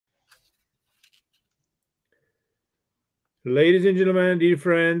Ladies and gentlemen, dear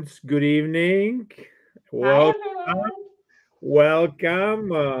friends, good evening. Hi, Welcome. everyone.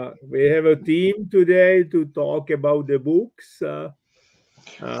 Welcome. We have a theme today to talk about the books. Uh,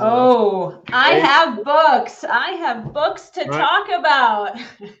 Oh, I I, have books. I have books to I talk about.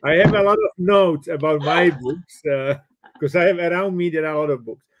 I have a lot of notes about my books because I have around me there are a lot of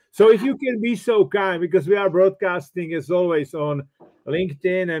books. So if you can be so kind, because we are broadcasting as always on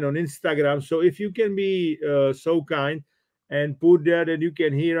LinkedIn and on Instagram. So if you can be so kind and put there that you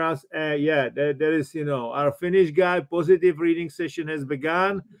can hear us, yeah, there is, our Finnish guy. Positive reading session has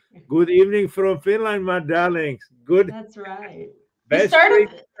begun. Good evening from Finland, my darlings. Good, That's right. The best start of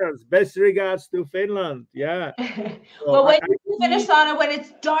regards, best regards to Finland. Yeah. So well, when I you finish see. sauna, when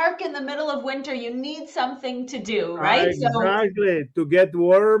it's dark in the middle of winter, you need something to do, right? So Exactly, to get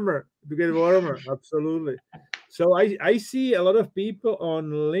warmer, absolutely. So I see a lot of people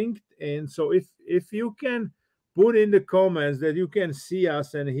on LinkedIn. So if you can put in the comments that you can see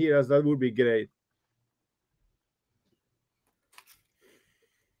us and hear us, that would be great.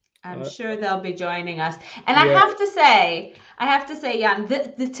 I'm Uh, sure they'll be joining us. And yeah, I have to say, Jan,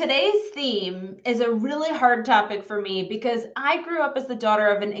 today's theme is a really hard topic for me because I grew up as the daughter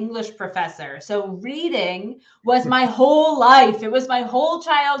of an English professor. So reading was my whole life. It was my whole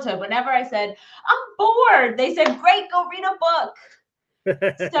childhood. Whenever I said, I'm bored, they said, great, go read a book.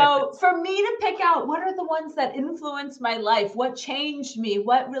 So for me to pick out what are the ones that influenced my life, what changed me,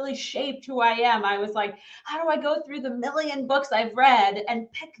 what really shaped who I am, I was like, how do I go through the million books I've read and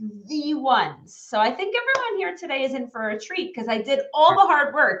pick the ones? So I think everyone here today is in for a treat because I did all the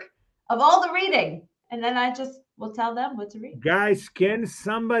hard work of all the reading. And then I just will tell them what to read. guys, can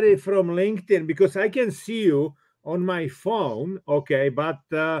somebody from LinkedIn, because I can see you on my phone, okay, but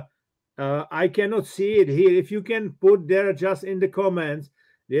I cannot see it here. If you can put there just in the comments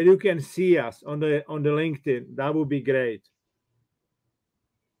that you can see us on the LinkedIn, that would be great.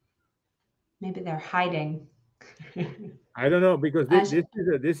 Maybe they're hiding. I don't know because I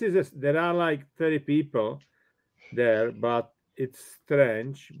there are like 30 people there, but it's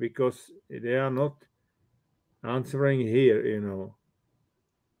strange because they are not answering here.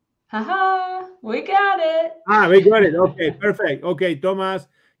 Haha, we got it. Ah, we got it. Okay, perfect. Okay, Thomas.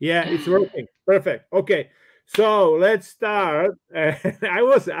 Yeah, it's working. Perfect. Okay. So let's start. I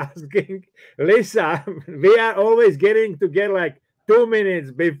was asking Lisa, we are always getting to get like 2 minutes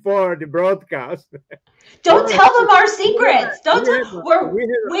before the broadcast. Don't Thomas, tell them our we have secrets. Don't tell, we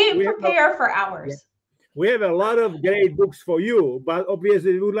we have prepare for yeah, hours. we have a lot of great books for you, but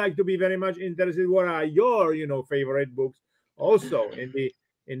obviously we would like to be very much interested. What are your, favorite books also in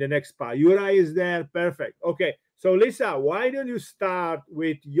the next part? Yura is there, perfect. Okay, so Lisa, why don't you start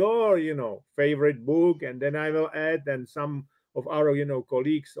with your, favorite book, and then I will add, and some of our,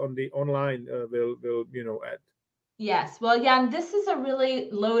 colleagues on the online will add. Yes. Well, Jan, this is a really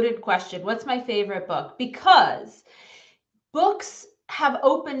loaded question. What's my favorite book? Because books have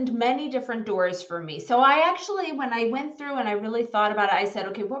opened many different doors for me. So I actually, when I went through and I really thought about it, I said,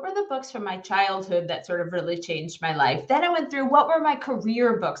 okay, what were the books from my childhood that sort of really changed my life? Then I went through what were my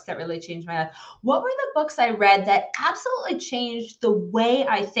career books that really changed my life? What were the books I read that absolutely changed the way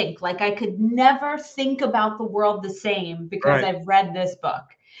I think? Like I could never think about the world the same because Right. I've read this book.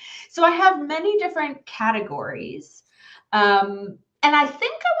 So I have many different categories. And I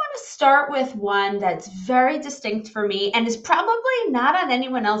think I want to start with one that's very distinct for me and is probably not on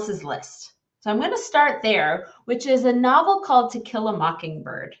anyone else's list. So I'm going to start there, which is a novel called To Kill a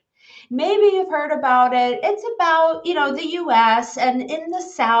Mockingbird. Maybe you've heard about it. It's about, the US and in the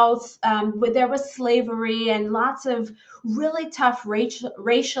South, where there was slavery and lots of really tough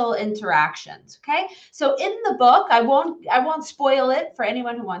racial interactions. Okay. So in the book, I won't spoil it for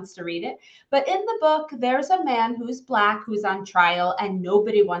anyone who wants to read it, but in the book, there's a man who's black who's on trial and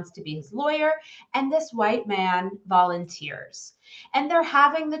nobody wants to be his lawyer. And this white man volunteers. And they're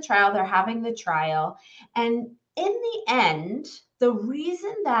having the trial. And in the end, the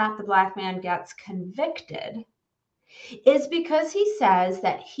reason that the black man gets convicted is because he says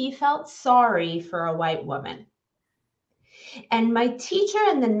that he felt sorry for a white woman. And my teacher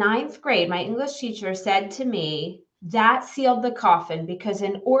in the ninth grade, my English teacher, said to me, that sealed the coffin because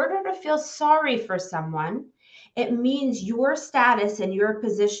in order to feel sorry for someone, it means your status and your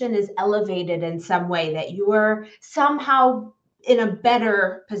position is elevated in some way, that you're somehow in a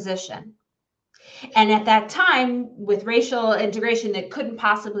better position. And at that time, with racial integration, it couldn't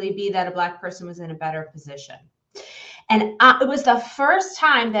possibly be that a black person was in a better position. And it was the first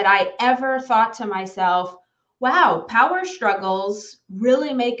time that I ever thought to myself, wow, power struggles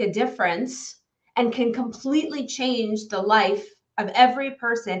really make a difference and can completely change the life of every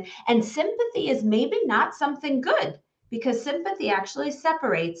person. And sympathy is maybe not something good. because sympathy actually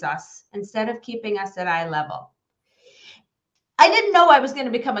separates us instead of keeping us at eye level. I didn't know I was going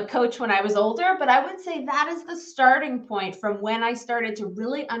to become a coach when I was older, but I would say that is the starting point from when I started to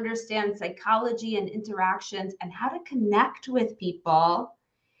really understand psychology and interactions and how to connect with people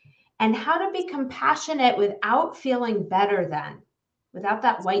and how to be compassionate without feeling better than, without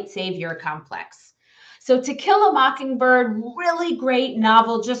that white savior complex. So To Kill a Mockingbird, really great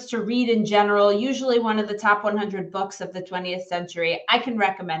novel just to read in general, usually one of the top 100 books of the 20th century. I can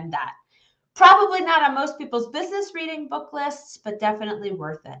recommend that. Probably not on most people's business reading book lists, but definitely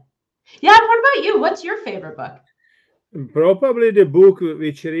worth it. Yeah, what about you? What's your favorite book? Probably the book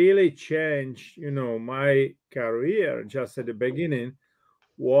which really changed, my career just at the beginning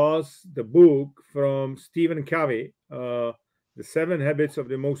was the book from Stephen Covey, The 7 Habits of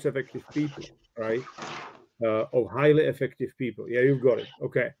the Most Effective People, right? Of highly effective people. Yeah, you've got it.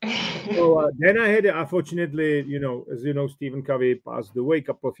 Okay. So then I had, unfortunately, as you know, Stephen Covey passed away a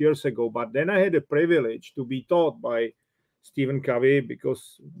couple of years ago. But then I had the privilege to be taught by Stephen Covey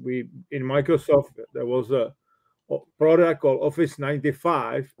because in Microsoft there was a product called Office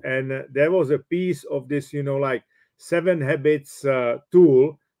 95, and there was a piece of this, like 7 Habits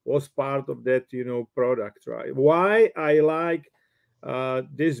tool was part of that, product, right? Why I like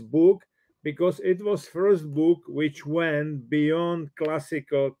this book? Because it was first book which went beyond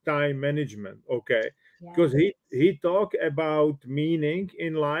classical time management. Okay, because he talked about meaning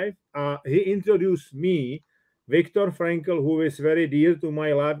in life. He introduced me, Viktor Frankl, who is very dear to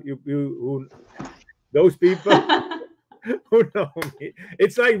my life. Who those people who know me.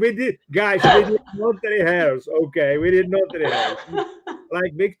 It's like we did, guys. We did not three hairs. Okay, we did not three hairs.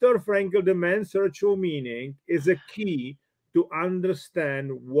 Like Viktor Frankl, the man's search for meaning is a key to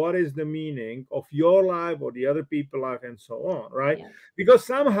understand what is the meaning of your life or the other people's life and so on, right? Yeah. Because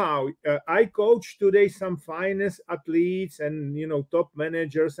somehow I coach today some finest athletes and top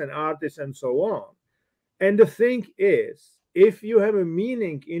managers and artists and so on. And the thing is, if you have a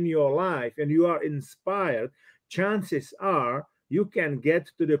meaning in your life and you are inspired, chances are you can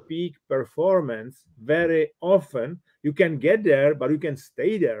get to the peak performance very often. You can get there, but you can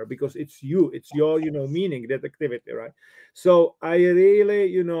stay there because it's your, meaning, that activity, right? So I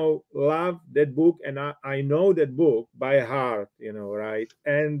really, love that book, and I know that book by heart, right?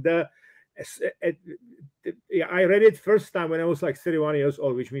 And I read it first time when I was like 31 years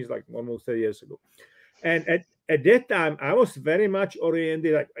old, which means like almost 30 years ago. And at that time, I was very much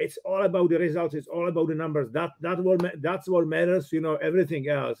oriented, like it's all about the results, it's all about the numbers. That's what matters. Everything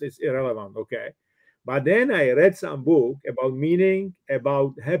else is irrelevant. Okay. But then I read some book about meaning,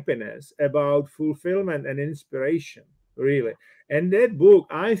 about happiness, about fulfillment and inspiration, really. And that book,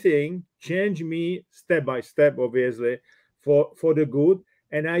 I think, changed me step by step, obviously, for the good.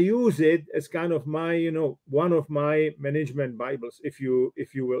 And I use it as kind of my, one of my management Bibles, if you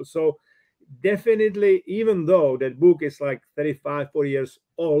will. So definitely, even though that book is like 35 40 years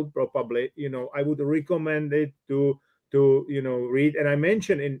old, probably, I would recommend it to read. And I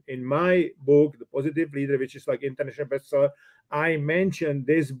mentioned in my book, The Positive Leader, which is like international bestseller, I mentioned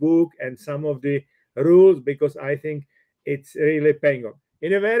this book and some of the rules because I think it's really paying off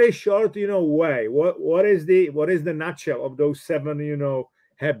in a very short way. What is the nutshell of those 7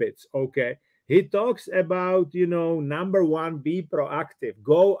 habits? Okay, he talks about, number one, be proactive.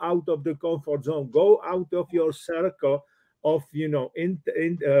 Go out of the comfort zone. Go out of your circle of, influence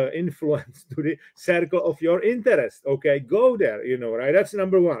to the circle of your interest. Okay, go there, right? That's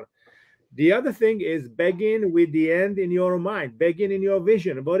number one. The other thing is begin with the end in your mind. Begin in your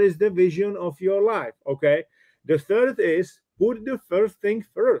vision. What is the vision of your life? Okay. The third is put the first thing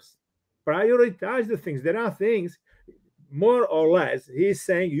first. Prioritize the things. There are things, more or less, he's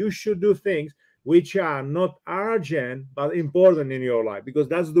saying you should do things which are not urgent but important in your life, because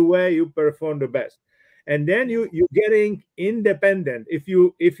that's the way you perform the best. And then you're getting independent if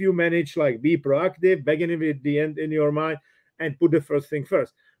you manage, like, be proactive, beginning with the end in your mind, and put the first thing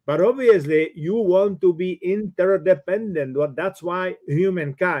first. But obviously you want to be interdependent. That's why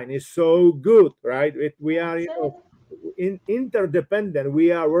humankind is so good, right? We are interdependent.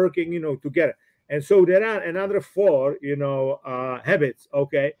 We are working together. And so there are another 4 habits.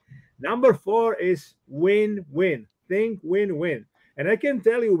 Okay, number 4 is win-win. Think win-win. And I can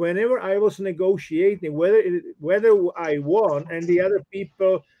tell you, whenever I was negotiating, whether I won and the other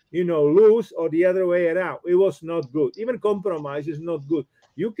people lose, or the other way around, it was not good. Even compromise is not good.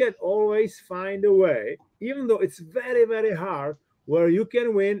 You can always find a way, even though it's very, very hard, where you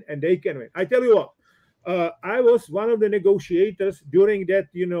can win and they can win. I tell you what, I was one of the negotiators during that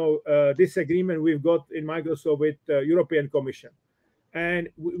disagreement we've got in Microsoft with European Commission. and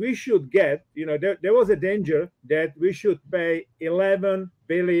we should get, there was a danger that we should pay 11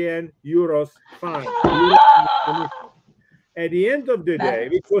 billion euros fine. At the end of the day,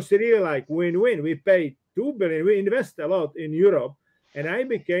 That's it was really like win-win. We paid 2 billion. We invest a lot in Europe, and I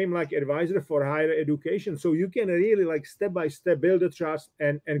became like advisor for higher education. So you can really like step by step build the trust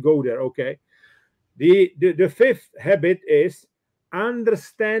and go there. Okay. The fifth habit is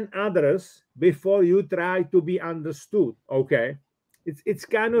understand others before you try to be understood. Okay. It's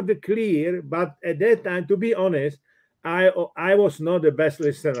kind of the clear, but at that time, to be honest, I was not the best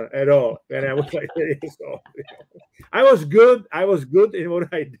listener at all when I was like 30 years old. I was good. I was good in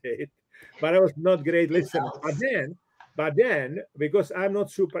what I did, but I was not great listener. But then, because I'm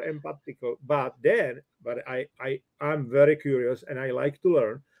not super empathical, I'm very curious and I like to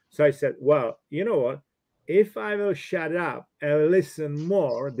learn. So I said, well, you know what? If I will shut up and listen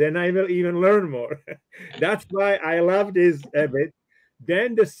more, then I will even learn more. That's why I love this habit.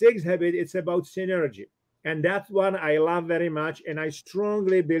 Then the sixth habit, it's about synergy. And that one I love very much. And I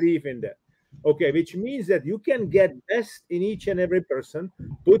strongly believe in that. Okay, which means that you can get best in each and every person,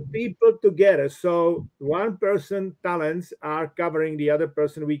 put people together. So one person talents are covering the other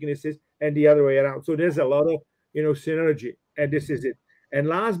person weaknesses and the other way around. So there's a lot of, synergy. And this is it. And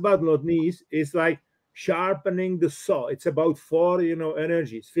last but not least, is like sharpening the saw. It's about four,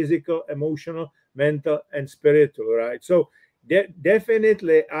 energies: physical, emotional, mental, and spiritual, right? So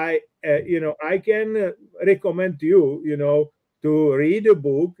definitely, I can recommend to you, to read a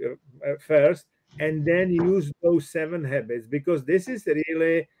book first, and then use those 7 habits, because this is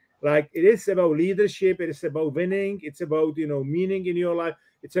really like, it is about leadership, it is about winning, it's about, meaning in your life,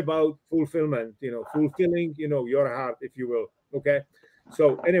 it's about fulfillment, fulfilling, your heart, if you will. Okay.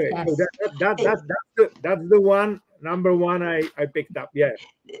 So anyway, so yes. that's the one, number one, I picked up. Yeah.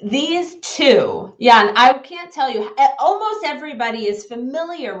 These two, yeah, and I can't tell you, almost everybody is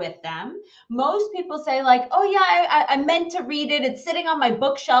familiar with them. Most people say, like, oh, yeah, I meant to read it. It's sitting on my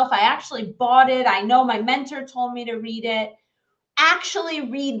bookshelf. I actually bought it. I know my mentor told me to read it. Actually,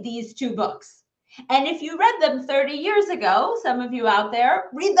 read these 2 books. And if you read them 30 years ago, some of you out there,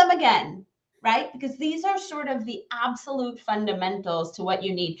 read them again, right? Because these are sort of the absolute fundamentals to what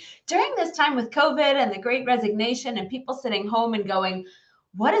you need. During this time with COVID and the great resignation and people sitting home and going,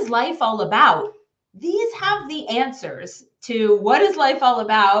 what is life all about? These have the answers to what is life all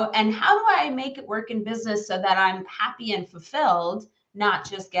about and how do I make it work in business so that I'm happy and fulfilled, not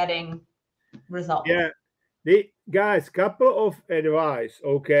just getting results. Yeah. The guys, couple of advice.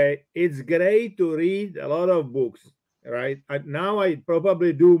 Okay, it's great to read a lot of books, right? Now I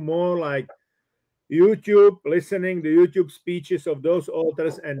probably do more like YouTube, listening to YouTube speeches of those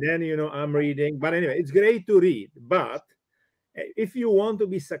authors, and then I'm reading. But anyway, it's great to read. But if you want to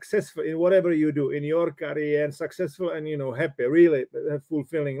be successful in whatever you do in your career, and successful and happy, really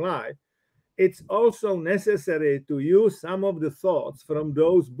fulfilling life, it's also necessary to use some of the thoughts from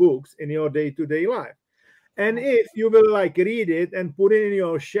those books in your day-to-day life. And if you will like read it and put it in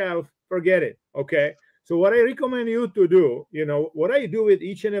your shelf, forget it. Okay. So what I recommend you to do, what I do with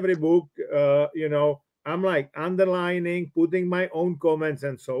each and every book, I'm like underlining, putting my own comments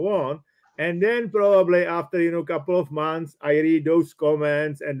and so on. And then probably after, a couple of months, I read those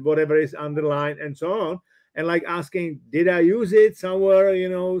comments and whatever is underlined and so on. And like asking, did I use it somewhere,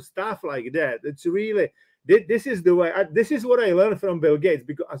 stuff like that. It's really, this is the way, this is what I learned from Bill Gates,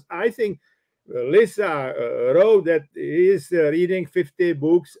 because I think Lisa wrote that he is reading 50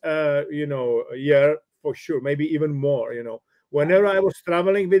 books, a year for sure, maybe even more. Whenever I was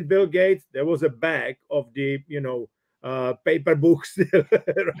traveling with Bill Gates, there was a bag of the, paper books at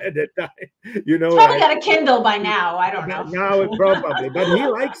that time. Probably got a Kindle by now. I don't know. Now probably, but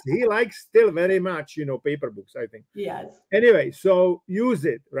he likes still very much, paper books, I think. Yes. Anyway, so use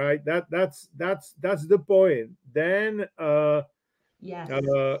it, right? That's the point. Then yes.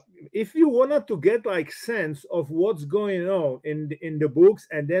 If you wanted to get like sense of what's going on in the books,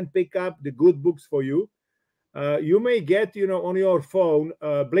 and then pick up the good books for you, you may get on your phone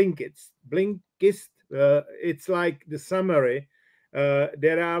Blinkist. It's like the summary.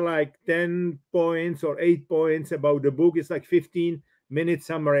 There are like 10 points or 8 points about the book. It's like 15-minute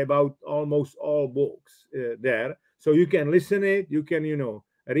summary about almost all books there. So you can listen it, you can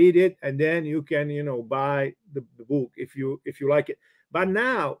read it, and then you can buy the book if you like it. But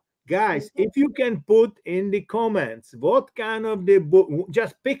now, guys, if you can put in the comments what kind of the book,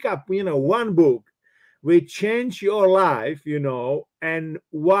 just pick up one book which changed your life, and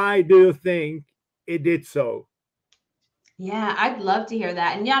why do you think it did so? Yeah, I'd love to hear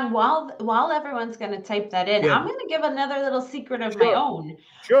that. And Jan, while everyone's going to type that in, Yeah, I'm going to give another little secret of my sure, own,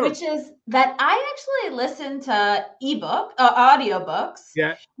 sure. which is that I actually listen to audiobooks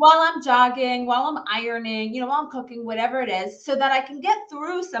Yeah, while I'm jogging, while I'm ironing, while I'm cooking, whatever it is, so that I can get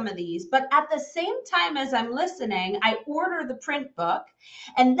through some of these. But at the same time as I'm listening, I order the print book,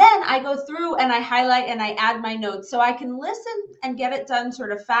 and then I go through and I highlight and I add my notes so I can listen and get it done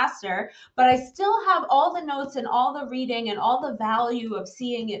sort of faster, but I still have all the notes and all the reading and all the value of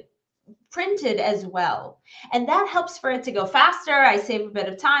seeing it printed as well. And that helps for it to go faster. I save a bit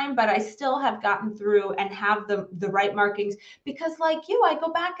of time, but I still have gotten through and have the right markings because, like you, I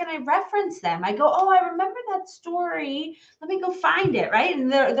go back and I reference them. I go, oh, I remember that story. Let me go find it, right?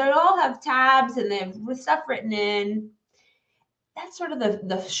 And they all have tabs and they have stuff written in. That's sort of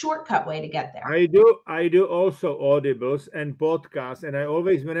the shortcut way to get there. I do also audibles and podcasts, and I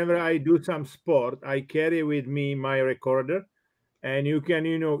always, whenever I do some sport, I carry with me my recorder, and you can,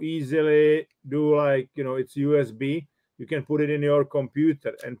 easily do like, it's USB. You can put it in your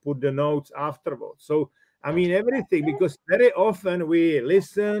computer and put the notes afterwards. So, I mean, everything, because very often we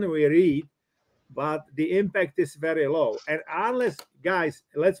listen, we read, but the impact is very low. And unless, guys,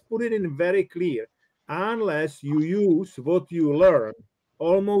 let's put it in very clear, unless you use what you learn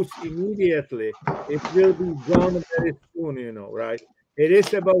almost immediately, it will be gone very soon, right? It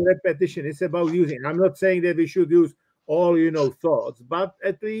is about repetition, it's about using. I'm not saying that we should use all, thoughts, but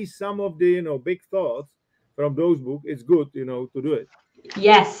at least some of the, big thoughts from those books, it's good, to do it.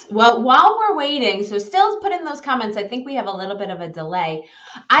 Yes. Well, while we're waiting, so still put in those comments. I think we have a little bit of a delay.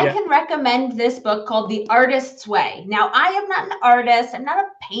 I Yeah. can recommend this book called The Artist's Way. Now, I am not an artist. I'm not a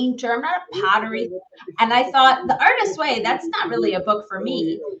painter. I'm not a pottery. And I thought The Artist's Way, that's not really a book for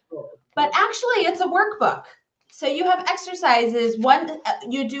me. But actually, it's a workbook. So you have exercises.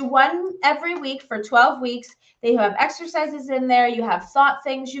 You do one every week for 12 weeks. They have exercises in there. You have thought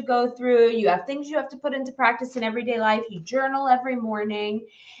things you go through. You have things you have to put into practice in everyday life. You journal every morning.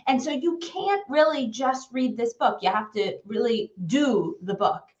 And so you can't really just read this book. You have to really do the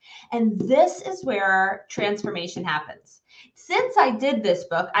book. And this is where transformation happens. Since I did this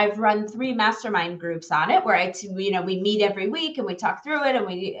book, I've run 3 mastermind groups on it where we meet every week and we talk through it,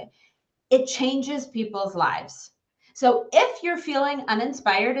 and it changes people's lives. So if you're feeling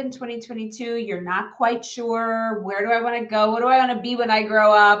uninspired in 2022, you're not quite sure, where do I want to go? What do I want to be when I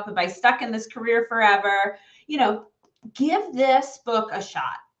grow up? Am I stuck in this career forever? Give this book a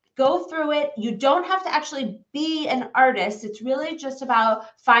shot. Go through it. You don't have to actually be an artist. It's really just about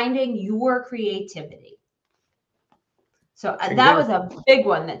finding your creativity. So that was a big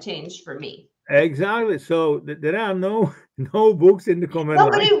one that changed for me. Exactly. So there are no no books in the comment line.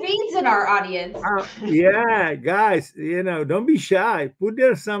 Nobody reads in our audience. Yeah, guys, don't be shy. Put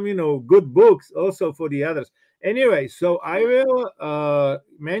there some, good books also for the others. Anyway, so I will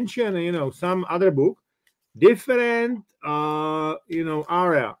mention, some other book, different,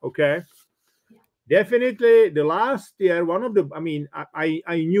 area. Okay. Definitely the last year, one of the, I mean, I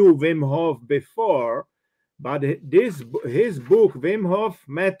knew Wim Hof before, but his book, Wim Hof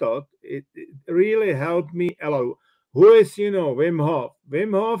Method, it really helped me a lot. Who is, Wim Hof?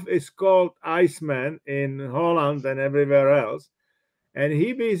 Wim Hof is called Iceman in Holland and everywhere else. And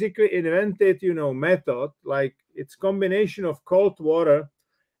he basically invented, method, like it's combination of cold water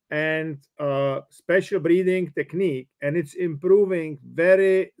and special breathing technique, and it's improving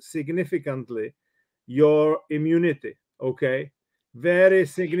very significantly your immunity. Okay, very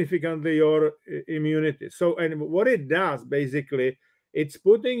significantly your immunity. So, and what it does basically, it's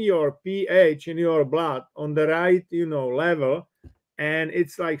putting your pH in your blood on the right, level, and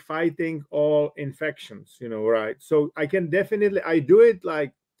it's like fighting all infections, right? So I do it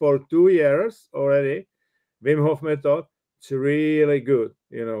like for 2 years already, Wim Hof method. It's really good,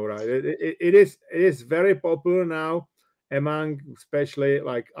 right? It is very popular now among especially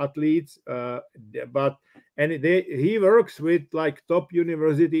like athletes, but he works with like top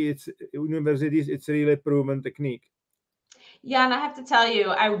universities. It's really proven technique. Yeah, and I have to tell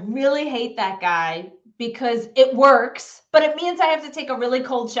you, I really hate that guy because it works, but it means I have to take a really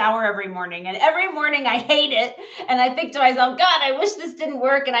cold shower every morning. And every morning I hate it. And I think to myself, God, I wish this didn't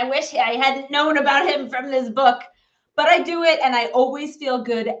work. And I wish I hadn't known about him from this book. But I do it and I always feel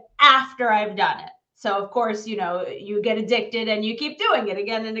good after I've done it. So, of course, you get addicted and you keep doing it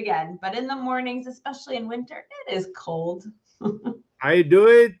again and again. But in the mornings, especially in winter, it is cold. I do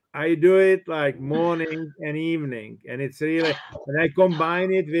it like morning and evening, and it's really, and I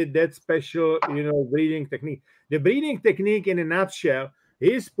combine it with that special, breathing technique. The breathing technique, in a nutshell,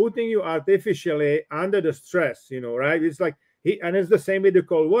 is putting you artificially under the stress, right? It's like and it's the same with the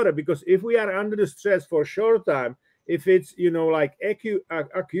cold water, because if we are under the stress for a short time, if it's, like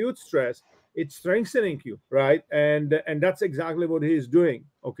acute stress, it's strengthening you, right? And that's exactly what he's doing.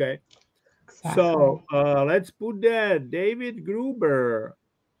 Okay. So Exactly. let's put that David Gruber,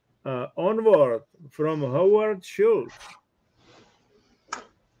 Onward, from Howard Schultz.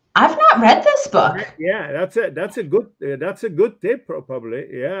 I've not read this book. Yeah, that's a good tip, probably.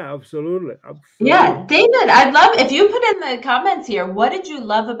 Yeah, absolutely, absolutely. Yeah, David, I'd love if you put in the comments here, what did you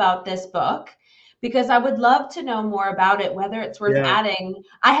love about this book? Because I would love to know more about it, whether it's worth Yeah. adding.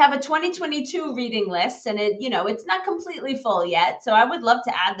 I have a 2022 reading list and it's not completely full yet, so I would love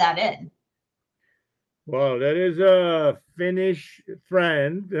to add that in. Well, that is a Finnish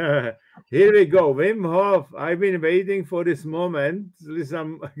friend. Here we go. Wim Hof. I've been waiting for this moment.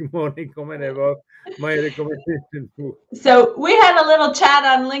 Some morning comment about my recommendation book. So we had a little chat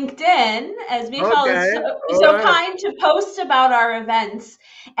on LinkedIn, as Michal is Okay. All so right. kind to post about our events.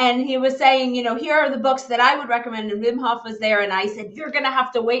 And he was saying, here are the books that I would recommend. And Wim Hof was there. And I said, you're going to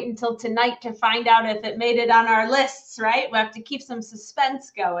have to wait until tonight to find out if it made it on our lists, right? We have to keep some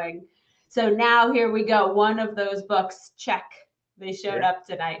suspense going. So now here we go. One of those books, check. They showed Yeah, up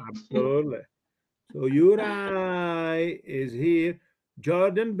tonight. absolutely. So Uri is here.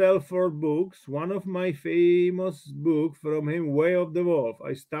 Jordan Belfort books, one of my famous book from him, Way of the Wolf.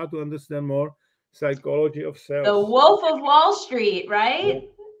 I start to understand more psychology of The sales. Wolf of Wall Street, Yeah. right?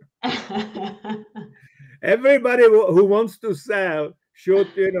 Everybody who wants to sell should,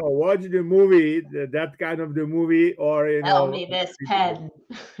 watch the movie, that kind of the movie, or Sell me this pen.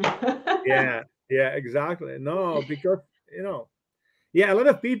 yeah, yeah, exactly. No, because yeah, a lot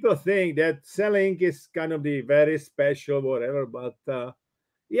of people think that selling is kind of the very special whatever, but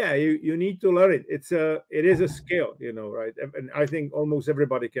yeah, you need to learn it. It is a skill, right? And I think almost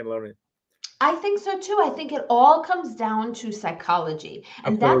everybody can learn it. I think so too. I think it all comes down to psychology.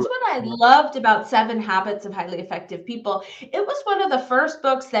 And that's Absolutely. what I loved about Seven Habits of Highly Effective People. It was one of the first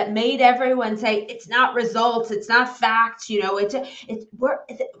books that made everyone say it's not results, it's not facts, we're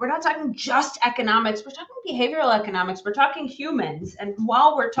not talking just economics, we're talking behavioral economics, we're talking humans. And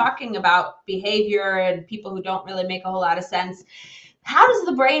while we're talking about behavior and people who don't really make a whole lot of sense, how does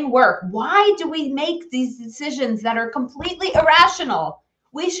the brain work? Why do we make these decisions that are completely irrational?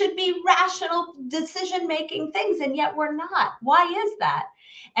 We should be rational decision making things, and yet we're not. Why is that?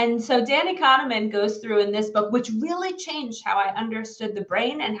 And so Danny Kahneman goes through in this book, which really changed how I understood the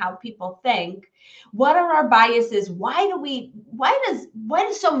brain and how people think. What are our biases? Why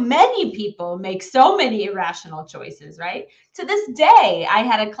do so many people make so many irrational choices, right? To this day, I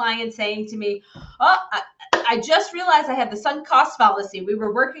had a client saying to me, oh, I just realized I had the sunk cost fallacy. We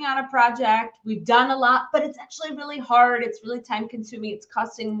were working on a project. We've done a lot, but it's actually really hard. It's really time consuming. It's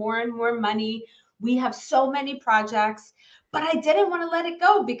costing more and more money. We have so many projects, but I didn't want to let it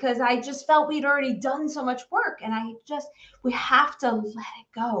go because I just felt we'd already done so much work. And we have to let it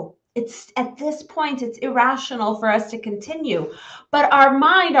go. It's at this point, it's irrational for us to continue, but our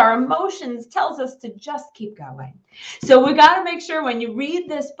mind, our emotions tells us to just keep going. So we got to make sure when you read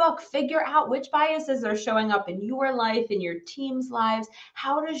this book, figure out which biases are showing up in your life, in your team's lives.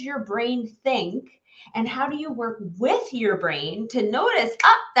 How does your brain think? And how do you work with your brain to notice,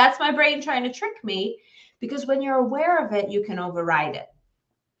 that's my brain trying to trick me? Because when you're aware of it, you can override it.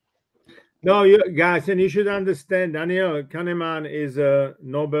 No, you guys, and you should understand, Daniel Kahneman is a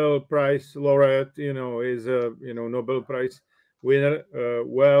Nobel Prize laureate. Is a Nobel Prize winner.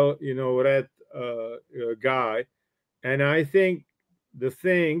 Read guy, and I think the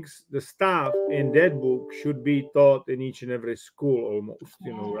stuff in that book should be taught in each and every school almost.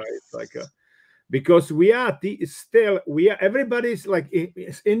 Right? Like because everybody's like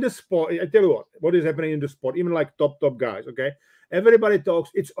in the sport. I tell you what is happening in the sport, even like top guys. Okay, everybody talks,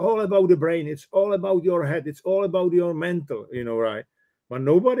 it's all about the brain, it's all about your head, it's all about your mental, right? But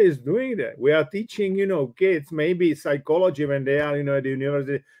nobody is doing that. We are teaching, kids maybe psychology when they are, at the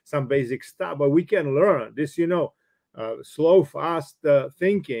university, some basic stuff, but we can learn this, slow, fast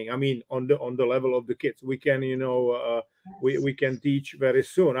thinking. I mean, on the level of the kids, we can, we can teach very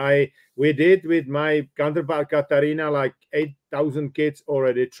soon. We did with my counterpart Katarina, like 8,000 kids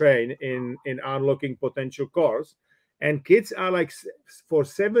already trained in unlocking potential course. And kids are like, for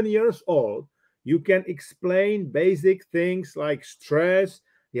 7 years old, you can explain basic things like stress,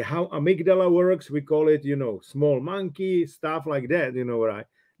 how amygdala works. We call it, small monkey, stuff like that, right?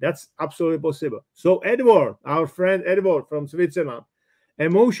 That's absolutely possible. So Edward, our friend Edward from Switzerland,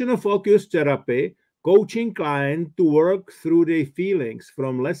 emotional focus therapy, coaching client to work through their feelings,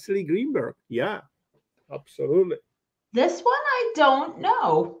 from Leslie Greenberg. Yeah, absolutely. This one I don't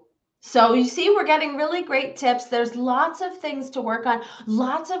know. So you see, we're getting really great tips. There's lots of things to work on,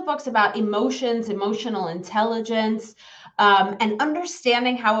 lots of books about emotions, emotional intelligence, and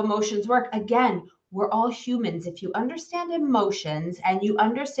understanding how emotions work. Again, we're all humans. If you understand emotions and you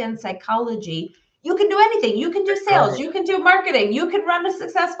understand psychology, you can do anything. You can do sales, you can do marketing, you can run a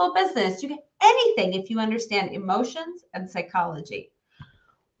successful business, you can anything if you understand emotions and psychology.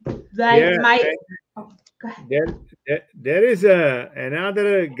 Yeah, Go ahead. there is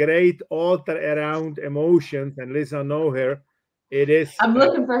another great author around emotions, and Lisa know her. It is I'm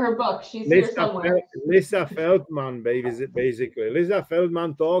looking for her book. She's here somewhere. Lisa Feldman, basically. Lisa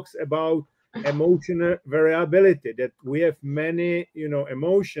Feldman talks about emotional variability, that we have many,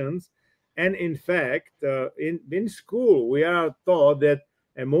 emotions. And in fact, in school, we are taught that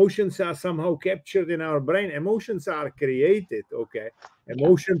emotions are somehow captured in our brain. Emotions are created, okay?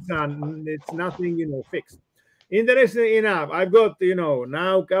 Emotions are, it's nothing, fixed. Interesting enough, I've got,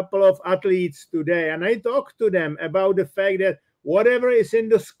 now a couple of athletes today, and I talk to them about the fact that whatever is in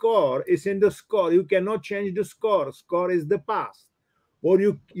the score is in the score. You cannot change the score. Score is the past. What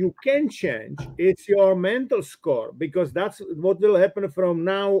you can change is your mental score, because that's what will happen from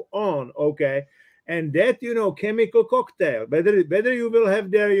now on. Okay. And that, chemical cocktail, whether you will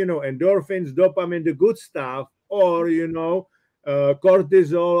have there, endorphins, dopamine, the good stuff, or,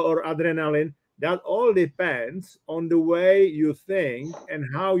 cortisol or adrenaline, that all depends on the way you think and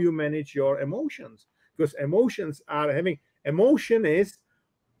how you manage your emotions, because emotions are having emotion is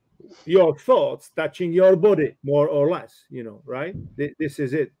your thoughts touching your body more or less, right? This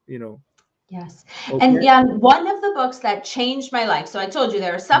is it. Yes. And Okay. yeah, one of the books that changed my life. So I told you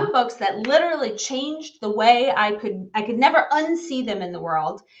there are some books that literally changed the way I could never unsee them in the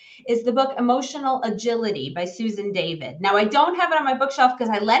world, is the book Emotional Agility by Susan David. Now I don't have it on my bookshelf because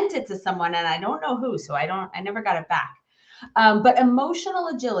I lent it to someone and I don't know who, so I never got it back. But emotional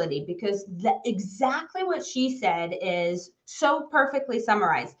agility, because exactly what she said is so perfectly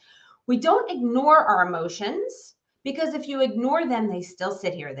summarized. We don't ignore our emotions, because if you ignore them, they still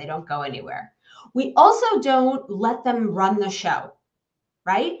sit here. They don't go anywhere. We also don't let them run the show,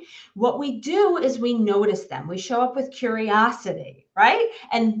 right? What we do is we notice them. We show up with curiosity, right?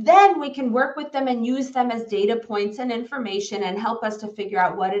 And then we can work with them and use them as data points and information and help us to figure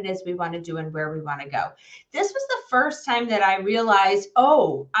out what it is we want to do and where we want to go. This was the first time that I realized,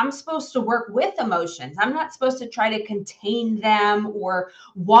 oh, I'm supposed to work with emotions. I'm not supposed to try to contain them or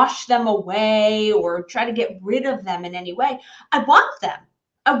wash them away or try to get rid of them in any way. I want them.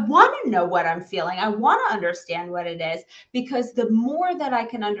 I want to know what I'm feeling. I want to understand what it is, because the more that I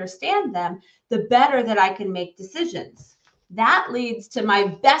can understand them, the better that I can make decisions. That leads to my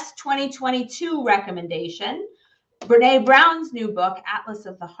best 2022 recommendation, Brene Brown's new book, Atlas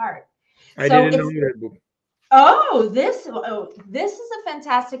of the Heart. I So didn't know that book. this is a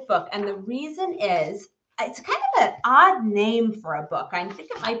fantastic book. And the reason is, it's kind of an odd name for a book. I think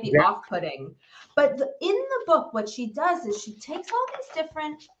it might be Yeah. off-putting. But in the book, what she does is she takes all these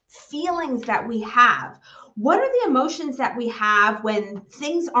different feelings that we have. What are the emotions that we have when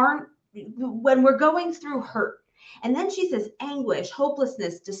when we're going through hurt? And then she says anguish,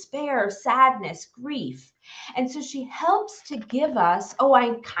 hopelessness, despair, sadness, grief. And so she helps to give us, I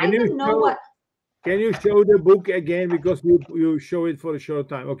Can kind you of know show what. can you show the book again, because you show it for a short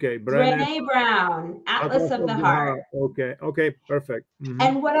time? Okay, Brennan. Brene Brown, Atlas Atlas of the of the Heart. Heart. Okay, perfect.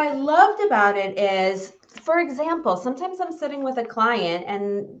 And what I loved about it is, for example, sometimes I'm sitting with a client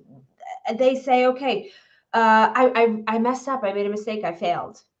and they say, okay, I messed up. I made a mistake. I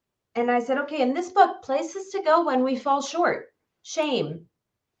failed. And I said, okay, in this book, places to go when we fall short, shame,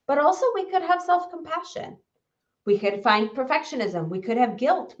 but also we could have self-compassion. We could find perfectionism. We could have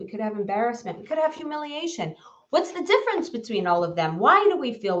guilt. We could have embarrassment. We could have humiliation. What's the difference between all of them? Why do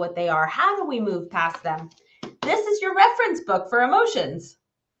we feel what they are? How do we move past them? This is your reference book for emotions.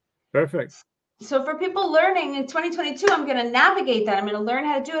 Perfect. So for people learning in 2022, I'm going to navigate that. I'm going to learn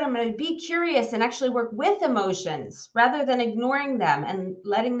how to do it. I'm going to be curious and actually work with emotions rather than ignoring them and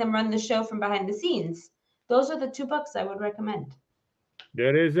letting them run the show from behind the scenes. Those are the two books I would recommend.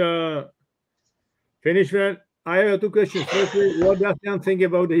 There is a finish that. I have two questions. Firstly, what does Jan think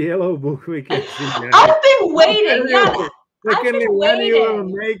about the yellow book we can see now? I've been waiting. Yeah, Secondly, when you will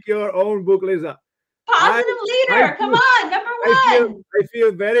make your own book, Lisa? Positive leader. Come on, number one. I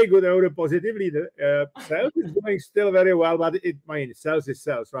feel very good about the positive leader. Sales is going still very well, but sales is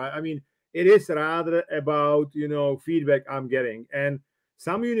sales, right? I mean, it is rather about, feedback I'm getting. And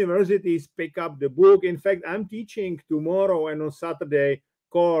some universities pick up the book. In fact, I'm teaching tomorrow and on Saturday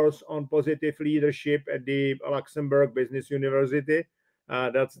course on positive leadership at the Luxembourg Business University.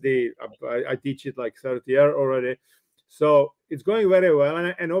 I teach it like 30 years already. So it's going very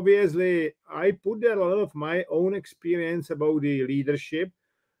well. And obviously, I put there a lot of my own experience about the leadership.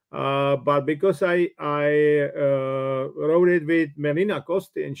 But because I wrote it with Melina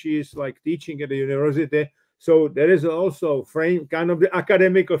Costi, and she's like teaching at the university, so there is also kind of the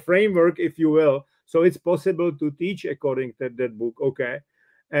academic framework, if you will. So it's possible to teach according to that book. Okay,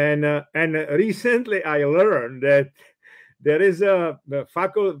 and recently I learned that there is a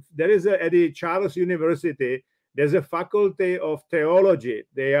at the Charles University. There's a faculty of theology.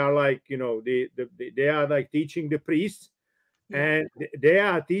 They are like, they are like teaching the priests, and they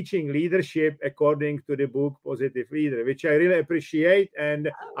are teaching leadership according to the book Positive Leader, which I really appreciate. And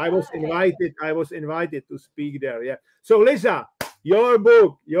I was invited to speak there. Yeah. So Lisa, your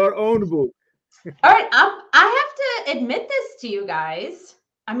book, your own book. All right, I have to admit this to you guys.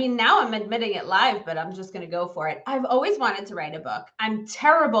 I mean, now I'm admitting it live, but I'm just going to go for it. I've always wanted to write a book. I'm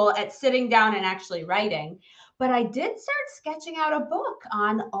terrible at sitting down and actually writing, but I did start sketching out a book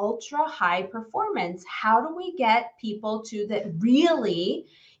on ultra high performance. How do we get people to that really,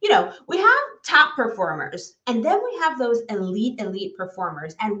 we have top performers, and then we have those elite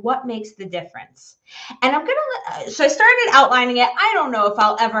performers, and what makes the difference? And so I started outlining it. I don't know if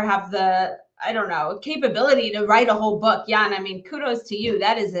I'll ever have the capability to write a whole book. Jan, I mean, kudos to you.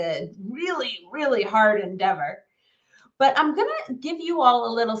 That is a really, really hard endeavor. But I'm going to give you all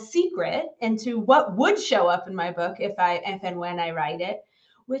a little secret into what would show up in my book if and when I write it,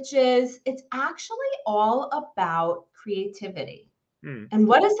 which is it's actually all about creativity. And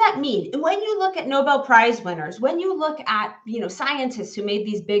what does that mean? When you look at Nobel Prize winners, when you look at, scientists who made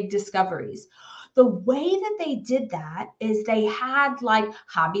these big discoveries, the way that they did that is they had like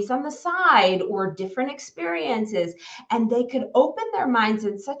hobbies on the side or different experiences, and they could open their minds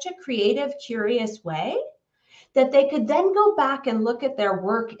in such a creative, curious way that they could then go back and look at their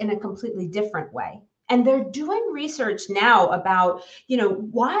work in a completely different way. And they're doing research now about,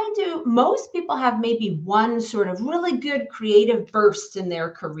 why do most people have maybe one sort of really good creative burst in their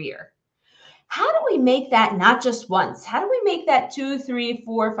career? How do we make that not just once? How do we make that 2, 3,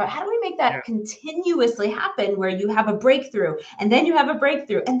 4, 5? How do we make that continuously happen where you have a breakthrough and then you have a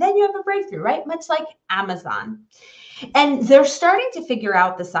breakthrough and then you have a breakthrough, right? Much like Amazon. And they're starting to figure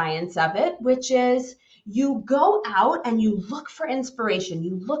out the science of it, which is you go out and you look for inspiration,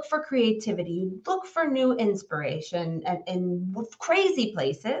 you look for creativity, you look for new inspiration in crazy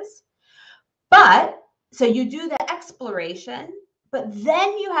places. But so you do the exploration, but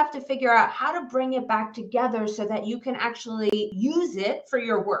then you have to figure out how to bring it back together so that you can actually use it for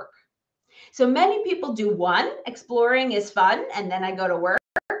your work. So many people do one, exploring is fun, and then I go to work,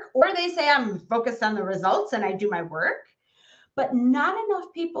 or they say I'm focused on the results and I do my work. But not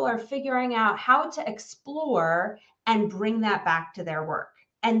enough people are figuring out how to explore and bring that back to their work.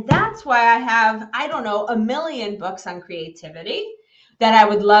 And that's why I have, a million books on creativity that I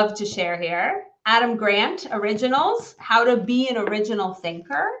would love to share here. Adam Grant, Originals, How to Be an Original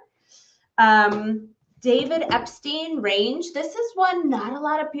Thinker. David Epstein, Range. This is one not a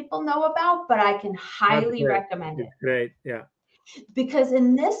lot of people know about, but I can highly recommend it. Great, yeah. Because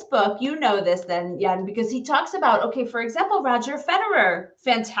in this book, you know this then, Jan, because he talks about, okay, for example, Roger Federer,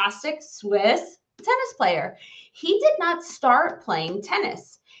 fantastic Swiss tennis player. He did not start playing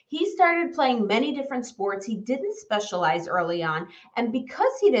tennis. He started playing many different sports. He didn't specialize early on. And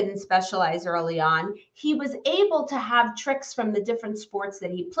because he didn't specialize early on, he was able to have tricks from the different sports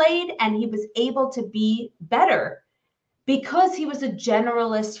that he played, and he was able to be better because he was a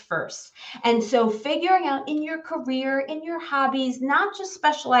generalist first. And so figuring out in your career, in your hobbies, not just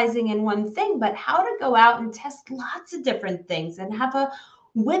specializing in one thing, but how to go out and test lots of different things and have a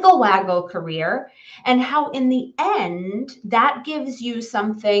wiggle waggle career, and how in the end that gives you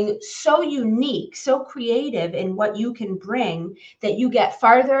something so unique, so creative in what you can bring that you get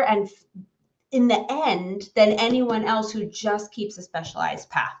farther and in the end than anyone else who just keeps a specialized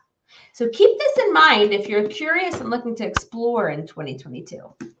path. So keep this in mind if you're curious and looking to explore in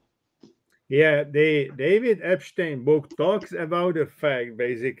 2022. Yeah, the David Epstein book talks about the fact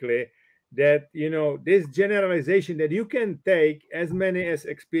basically that, this generalization that you can take as many as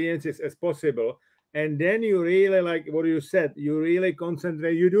experiences as possible, and then you really, like what you said, you really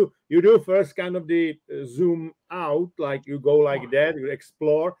concentrate. You do first kind of the zoom out, like you go like that, you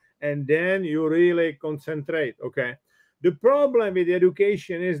explore, and then you really concentrate. Okay. The problem with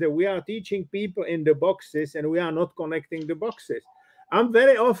education is that we are teaching people in the boxes and we are not connecting the boxes. I'm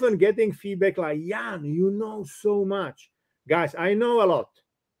very often getting feedback like, Jan, you know so much. Guys, I know a lot,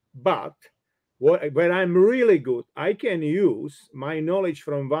 but where I'm really good, I can use my knowledge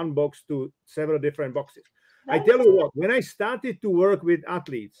from one box to several different boxes. I tell you what, when I started to work with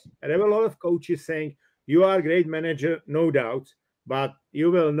athletes, I have a lot of coaches saying, You are a great manager, no doubt, but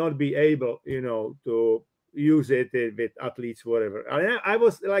you will not be able, to use it with athletes, whatever. I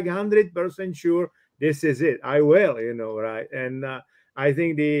was like 100% sure this is it. I will, right? And I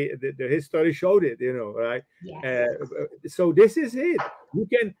think the history showed it, right? Yes. So this is it.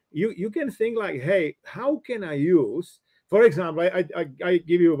 You can think like, hey, how can I use, for example, I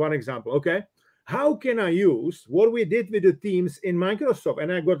give you one example, okay? How can I use what we did with the teams in Microsoft?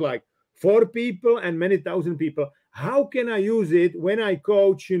 And I got like 4 people and many thousand people. How can I use it when I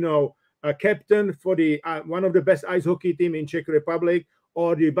coach, a captain for the one of the best ice hockey team in Czech Republic,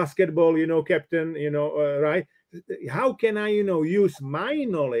 or the basketball, captain, right? How can I, use my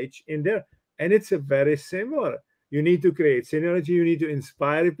knowledge in there? And it's a very similar. You need to create synergy. You need to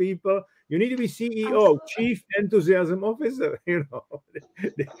inspire people. You need to be CEO, Absolutely. Chief Enthusiasm Officer.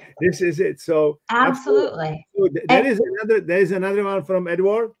 This is it. So absolutely. Absolutely. So And there is another one from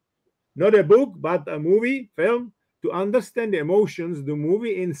Edward, not a book, but a movie, film, to understand the emotions, the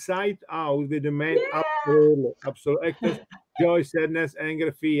movie Inside Out with the main absolute actors, joy, sadness,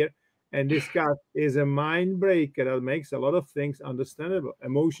 anger, fear. And this cat is a mind breaker that makes a lot of things understandable.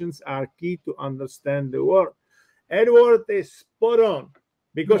 Emotions are key to understand the world. Edward is spot on,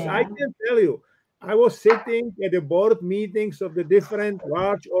 because I yeah. can tell you, I was sitting at the board meetings of the different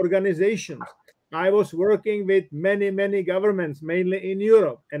large organizations. I was working with many, many governments, mainly in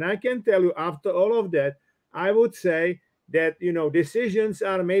Europe. And I can tell you, after all of that, I would say that, decisions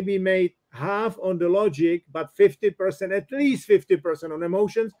are maybe made half on the logic, but 50%, at least 50% on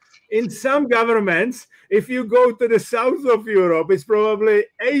emotions. In some governments, if you go to the south of Europe, it's probably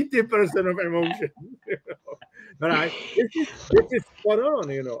 80% of emotion. Right? This is spot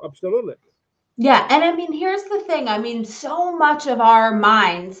on, absolutely. Yeah, and I mean, here's the thing. I mean, so much of our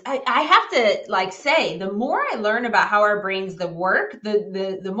minds, I have to like say, the more I learn about how our brains the work,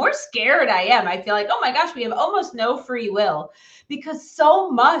 the more scared I am. I feel like, oh my gosh, we have almost no free will, because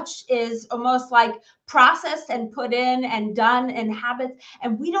so much is almost like processed and put in and done in habits,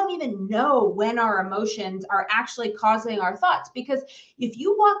 and we don't even know when our emotions are actually causing our thoughts. Because if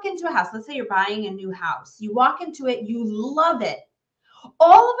you walk into a house, let's say you're buying a new house, you walk into it, you love it,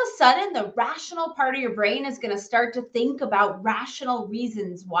 all of a sudden the rational part of your brain is going to start to think about rational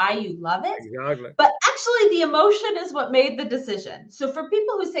reasons why you love it. Exactly. But actually, the emotion is what made the decision. So for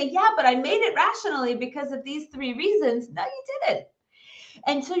people who say, yeah, but I made it rationally because of these 3 reasons, no, you didn't.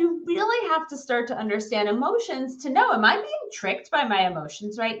 And so you really have to start to understand emotions to know, am I being tricked by my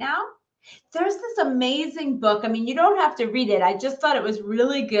emotions right now? There's this amazing book. I mean, you don't have to read it. I just thought it was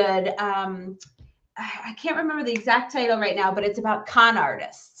really good. I can't remember the exact title right now, but it's about con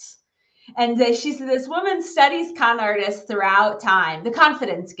artists. And she's this woman studies con artists throughout time. The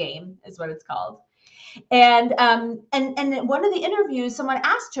Confidence Game is what it's called. And in one of the interviews, someone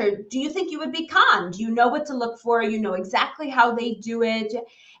asked her, "Do you think you would be conned? You know what to look for. You know exactly how they do it."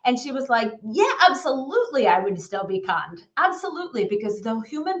 And she was like, "Yeah, absolutely, I would still be conned. Absolutely, because the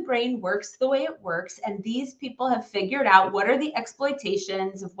human brain works the way it works, and these people have figured out what are the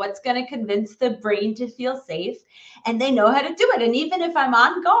exploitations of what's going to convince the brain to feel safe, and they know how to do it. And even if I'm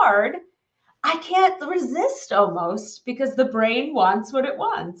on guard, I can't resist almost because the brain wants what it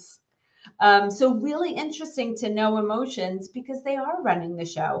wants." So really interesting to know emotions because they are running the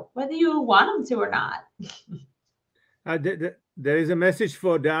show, whether you want them to or not. There is a message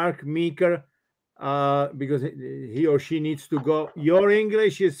for Dark Meeker, because he or she needs to go. Your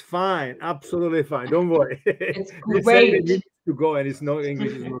English is fine, absolutely fine. Don't worry. It's They say that great. you need to go, and it's no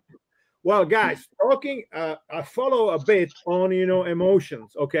English is not. Well, guys, talking. I follow a bit on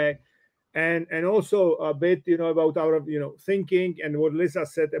emotions, okay, and also a bit about our thinking and what Lisa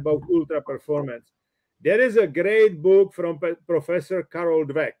said about ultra performance. There is a great book from Professor Carol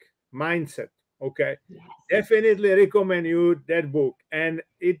Dweck, Mindset. Okay, Yes. definitely recommend you that book. And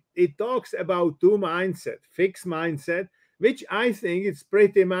it talks about two mindset, fixed mindset, which I think it's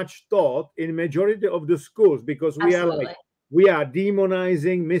pretty much taught in majority of the schools, because Absolutely. we are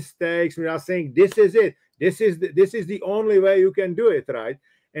demonizing mistakes. We are saying this is it. This is the only way you can do it, right?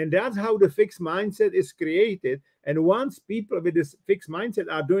 And that's how the fixed mindset is created. And once people with this fixed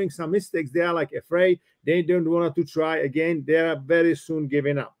mindset are doing some mistakes, they are like afraid. They don't want to try again. They are very soon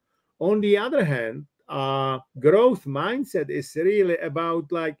giving up. On the other hand, growth mindset is really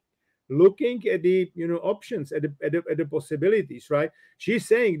about like looking at the options, at the possibilities, right? She's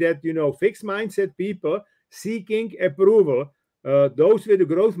saying that fixed mindset people seeking approval, those with a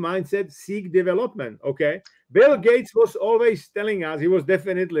growth mindset seek development. Okay, Bill Gates was always telling us, he was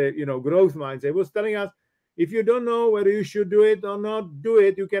definitely growth mindset. He was telling us, if you don't know whether you should do it or not do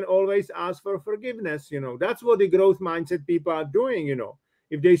it, you can always ask for forgiveness. That's what the growth mindset people are doing.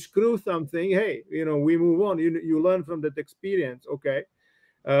 if they screw something, hey, we move on. You learn from that experience. Okay.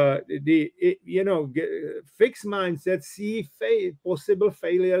 Fixed mindset see possible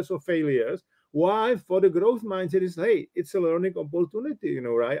failures or failures. Why? For the growth mindset is, hey, it's a learning opportunity,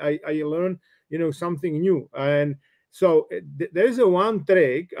 right? I learn something new. And so there's a one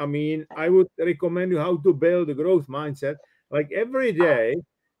trick. I mean, I would recommend you how to build a growth mindset. Like every day,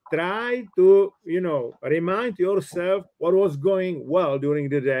 try to remind yourself what was going well during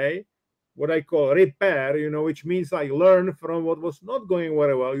the day, what I call repair, which means like learn from what was not going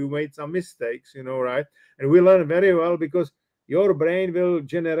very well. You made some mistakes, right? And we learn very well because your brain will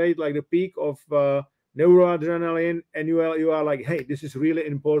generate like the peak of neuroadrenaline, and you are like, hey, this is really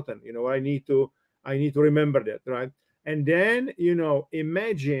important. I need to remember that, right? And then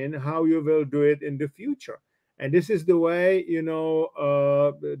imagine how you will do it in the future. And this is the way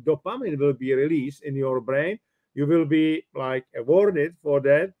dopamine will be released in your brain. You will be like awarded for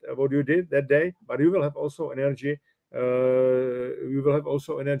that what you did that day, but you will have also energy. You will have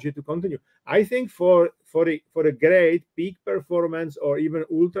also energy to continue. I think for a great peak performance or even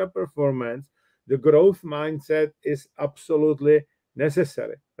ultra performance, the growth mindset is absolutely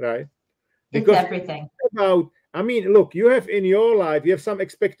necessary, right? It's Because everything. I mean, look, you have in your life, you have some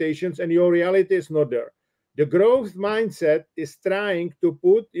expectations and your reality is not there. The growth mindset is trying to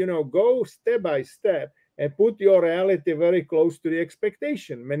go step by step and put your reality very close to the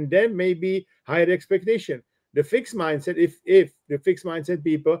expectation, and then maybe higher expectation. The fixed mindset, if the fixed mindset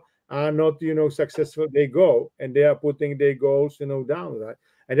people are not successful, they go and they are putting their goals down, right?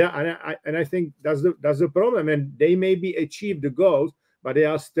 And I think that's the problem. And they maybe achieve the goals, but they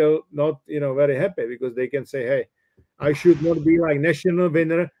are still not very happy, because they can say, hey, I should not be like national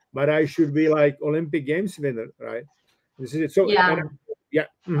winner, but I should be like Olympic Games winner, right? This is it. So, Yeah. yeah.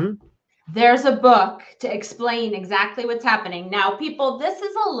 Mm-hmm. There's a book to explain exactly what's happening. Now, people, this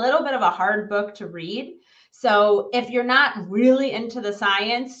is a little bit of a hard book to read. So if you're not really into the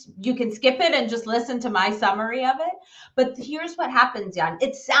science, you can skip it and just listen to my summary of it. But here's what happens, Jan.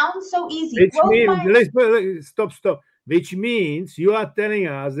 It sounds so easy. Which means, stop. Which means you are telling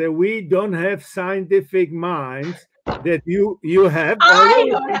us that we don't have scientific minds that you have. I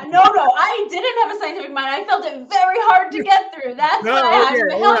don't have, no, I didn't have a scientific mind. I felt it very hard to get through. That's No, what I had.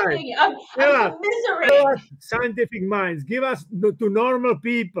 okay, Help right. me. I'm commiserating. Tell us scientific minds. Give us to normal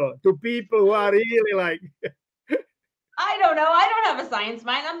people, to people who are really like. I don't know. I don't have a science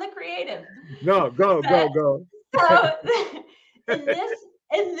mind. I'm the creative. No, go. So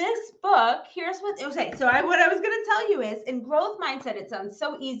in this book, here's what. Okay, so what I was going to tell you is, in growth mindset, it sounds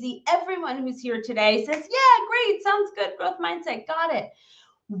so easy. Everyone who's here today says, "Yeah, great, sounds good. Growth mindset, got it."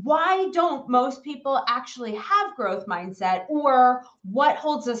 Why don't most people actually have growth mindset, or what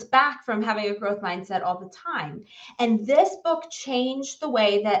holds us back from having a growth mindset all the time? And this book changed the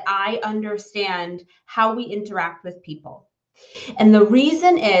way that I understand how we interact with people. And the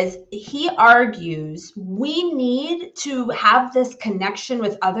reason is, he argues we need to have this connection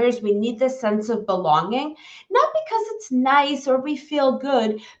with others. We need this sense of belonging, not because it's nice or we feel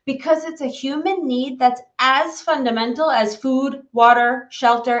good, because it's a human need that's as fundamental as food, water,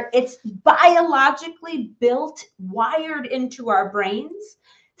 shelter. It's biologically built, wired into our brains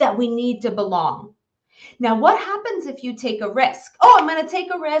that we need to belong. Now, what happens if you take a risk? Oh, I'm going to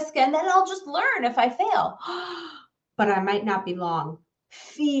take a risk and then I'll just learn if I fail. But I might not be long.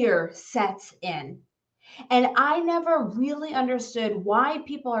 Fear sets in. And I never really understood why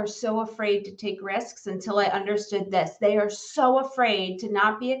people are so afraid to take risks until I understood this. They are so afraid to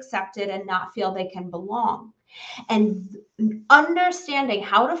not be accepted and not feel they can belong. And understanding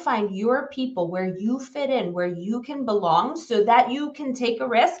how to find your people where you fit in, where you can belong, so that you can take a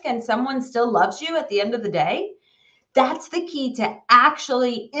risk and someone still loves you at the end of the day. That's the key to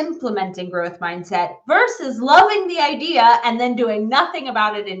actually implementing growth mindset versus loving the idea and then doing nothing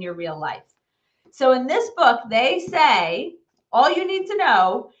about it in your real life. So in this book, they say all you need to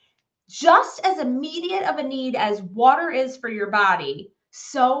know, just as immediate of a need as water is for your body,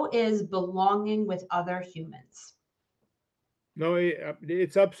 so is belonging with other humans. No,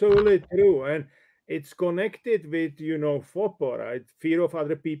 it's absolutely true. And it's connected with, FOPO, right? Fear of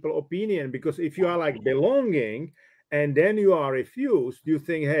other people opinion. Because if you are like belonging and then you are refused, you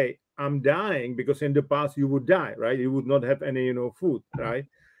think, hey, I'm dying, because in the past you would die, right? You would not have any, food, right?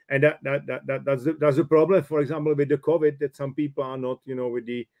 And that's the problem, for example, with the COVID, that some people are not, with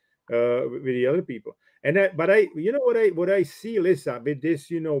the other people. And what I see, Lisa, with this,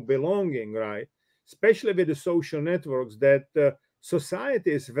 belonging, right? Especially with the social networks, that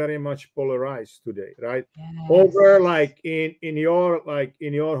society is very much polarized today, right? Yes. Over like in your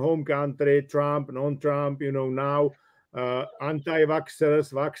home country, Trump, non-Trump, now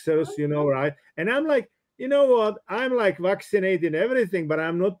anti-vaxxers, vaxxers, right? And I'm like, you know what? I'm like vaccinated everything, but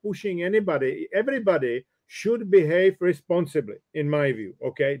I'm not pushing anybody. Everybody should behave responsibly, in my view.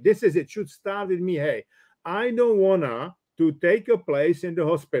 Okay, this is it. Should start with me. Hey, I don't wanna to take a place in the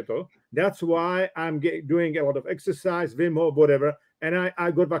hospital. That's why I'm doing a lot of exercise, Wim Hof, whatever. And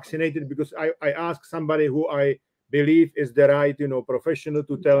I got vaccinated because I asked somebody who I believe is the right, professional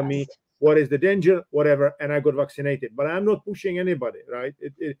to tell me what is the danger, whatever, and I got vaccinated. But I'm not pushing anybody, right?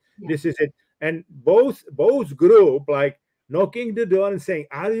 This is it. And both group like knocking the door and saying,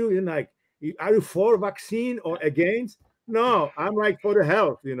 "Are you are you for vaccine or against?" No, I'm like for the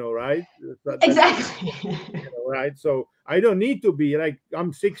health, right? Exactly. Right. So I don't need to be like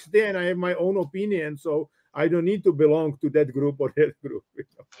I'm 60 and I have my own opinion, so I don't need to belong to that group or that group.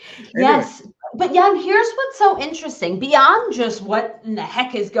 Anyway. Yes. But Jan, here's what's so interesting. Beyond just what in the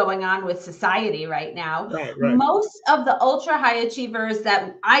heck is going on with society right now, Right. most of the ultra high achievers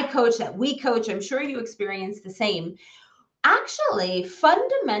that I coach, that we coach, I'm sure you experience the same. Actually,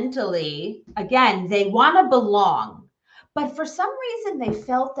 fundamentally, again, they want to belong. But for some reason, they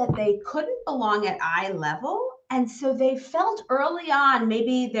felt that they couldn't belong at eye level. And so they felt early on,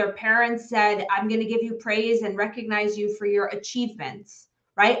 maybe their parents said, I'm going to give you praise and recognize you for your achievements,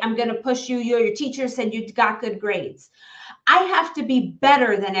 right? I'm going to push you. Your teacher said you got good grades. I have to be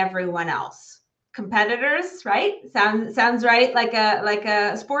better than everyone else. Competitors, right? Sounds right, like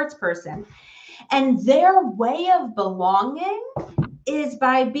a sports person. And their way of belonging is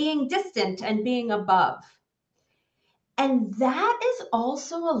by being distant and being above. And that is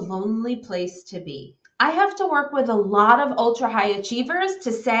also a lonely place to be. I have to work with a lot of ultra high achievers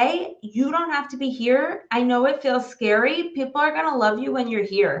to say, you don't have to be here. I know it feels scary. People are going to love you when you're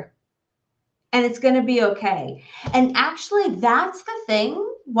here. And it's going to be okay. And actually, that's the thing.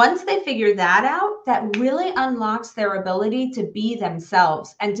 Once they figure that out, that really unlocks their ability to be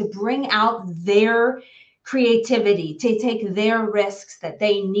themselves and to bring out their creativity, to take their risks that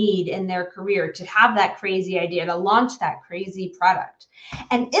they need in their career, to have that crazy idea, to launch that crazy product.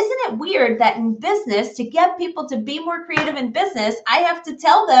 And isn't it weird that in business, to get people to be more creative in business, I have to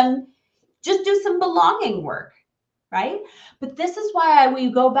tell them, just do some belonging work. Right? But this is why we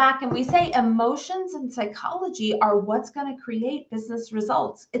go back and we say emotions and psychology are what's going to create business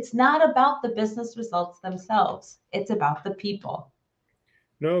results. It's not about the business results themselves. It's about the people.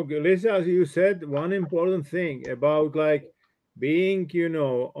 No, Lisa, as you said, one important thing about like being,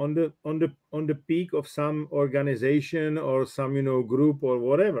 on the peak of some organization or some, group or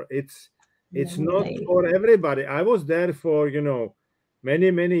whatever. It's not for everybody. I was there for,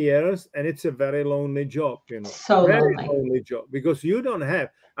 many years, and it's a very lonely job, So very lonely. lonely job because you don't have.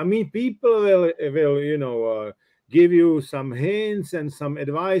 I mean, people will give you some hints and some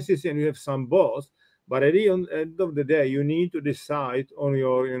advices, and you have some boss. But at the end of the day, you need to decide on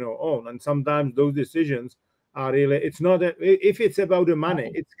your, own. And sometimes those decisions are really. It's not if it's about the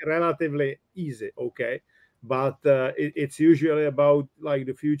money, it's relatively easy, okay. But it's usually about like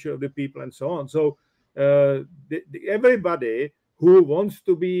the future of the people and so on. So everybody who wants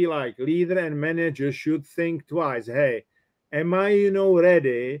to be like leader and manager should think twice. Hey, am I,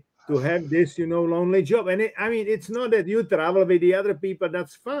 ready to have this, lonely job? And I mean, it's not that you travel with the other people.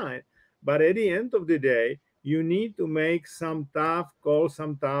 That's fine. But at the end of the day, you need to make some tough calls,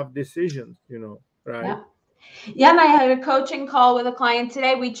 some tough decisions, right? Yeah. Yeah, and I had a coaching call with a client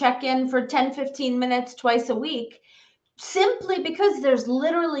today. We check in for 10, 15 minutes twice a week, simply because there's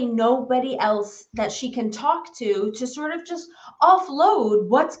literally nobody else that she can talk to sort of just offload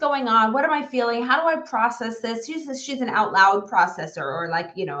what's going on. What am I feeling? How do I process this? She's an out loud processor, or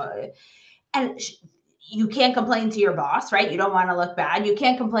like, and you can't complain to your boss, right? You don't want to look bad. You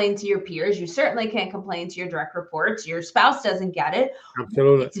can't complain to your peers. You certainly can't complain to your direct reports. Your spouse doesn't get it.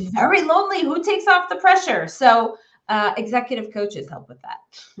 Absolutely. It's very lonely. Who takes off the pressure? So executive coaches help with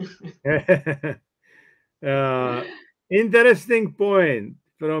that. Interesting point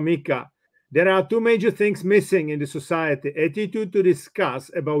from Mika. There are two major things missing in the society: attitude to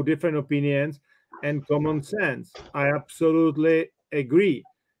discuss about different opinions and common sense. I absolutely agree.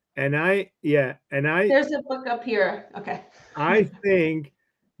 And there's a book up here. Okay. I think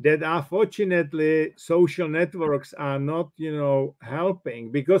that unfortunately social networks are not,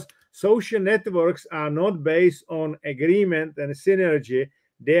 helping, because social networks are not based on agreement and synergy.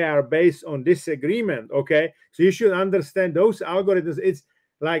 They are based on disagreement. Okay. So you should understand those algorithms. It's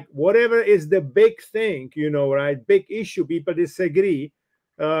like whatever is the big thing, right? Big issue, people disagree.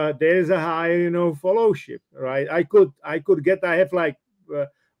 There's a higher, followership, right? I have like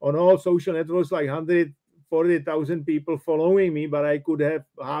on all social networks like 100 40,000 people following me, but I could have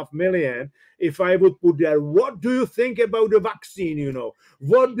 500,000 if I would put there, what do you think about the vaccine?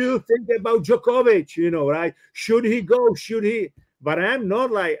 What do you think about Djokovic? Right? Should he go? Should he? But I'm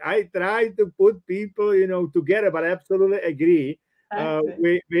not like, I try to put people, together, but I absolutely agree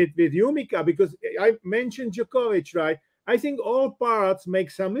with you, Mika, because I mentioned Djokovic, right? I think all parts make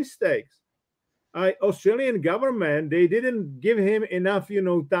some mistakes. Australian government, they didn't give him enough,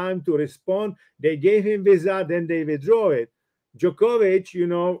 time to respond. They gave him visa, then they withdraw it. Djokovic, he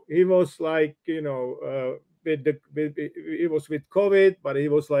was like, he was with COVID, but he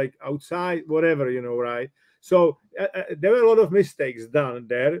was like outside, whatever, right? So there were a lot of mistakes done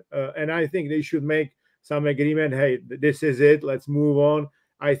there, and I think they should make some agreement. Hey, this is it. Let's move on.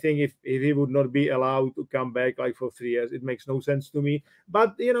 I think if he would not be allowed to come back like for 3 years, it makes no sense to me.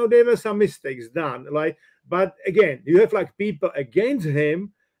 But there were some mistakes done. Like, but again, you have like people against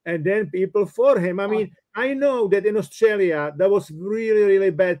him and then people for him. I mean, I know that in Australia that was really, really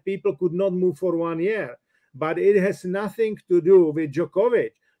bad. People could not move for 1 year, but it has nothing to do with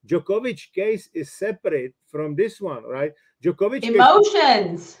Djokovic. Djokovic case is separate from this one, right? Djokovic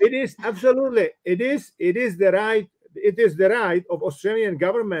emotions. It is absolutely. It is the right. It is the right of Australian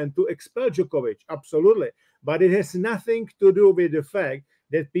government to expel Djokovic, absolutely. But it has nothing to do with the fact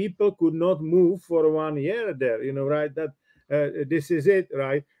that people could not move for 1 year there, right? That this is it,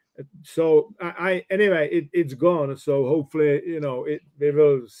 right? So anyway, it's gone. So hopefully, we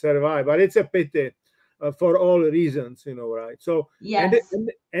will survive. But it's a pity for all reasons, right? So yes.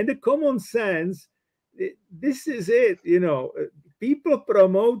 and the common sense, this is it, people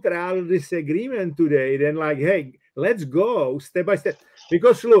promote real disagreement today, then like, hey, let's go step by step.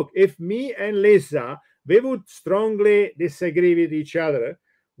 Because look, if me and Lisa, we would strongly disagree with each other,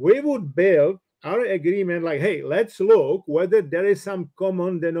 we would build our agreement like, hey, let's look whether there is some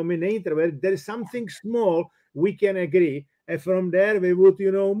common denominator, where there is something small we can agree, and from there we would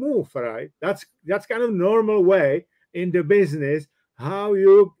move, right? That's kind of normal way in the business, how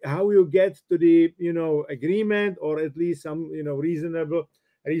you get to the agreement, or at least some reasonable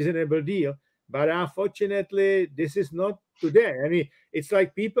deal. But unfortunately, this is not today. I mean, it's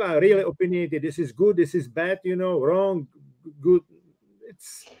like people are really opinionated. This is good, this is bad, wrong, good.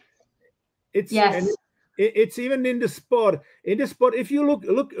 It's yes. And it's even in the sport. If you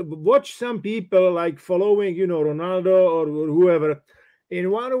watch some people like following Ronaldo or whoever. In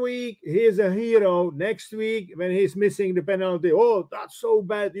 1 week he's a hero, next week when he's missing the penalty, oh, that's so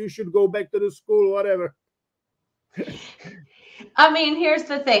bad, you should go back to the school, whatever. I mean, here's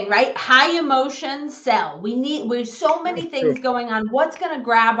the thing, right? High emotions sell. We've so many things going on. What's going to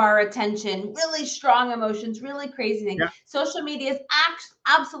grab our attention? Really strong emotions, really crazy things. Yeah. Social media is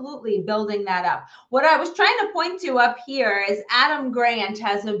absolutely building that up. What I was trying to point to up here is Adam Grant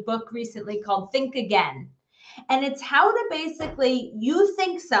has a book recently called Think Again. And it's how to basically, you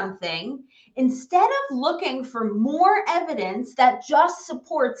think something, instead of looking for more evidence that just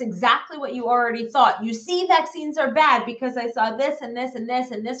supports exactly what you already thought. You see, vaccines are bad because I saw this and this and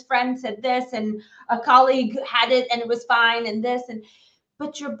this, and this friend said this, and a colleague had it and it was fine, and this,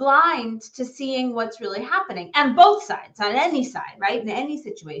 but you're blind to seeing what's really happening. And both sides, on any side, right? In any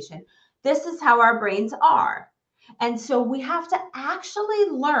situation, this is how our brains are. And so we have to actually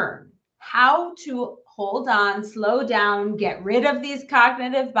learn how to hold on, slow down, get rid of these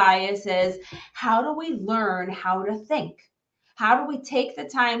cognitive biases. How do we learn how to think? How do we take the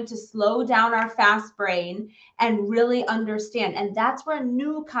time to slow down our fast brain and really understand? And that's where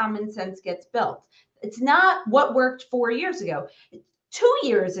new common sense gets built. It's not what worked 4 years ago. 2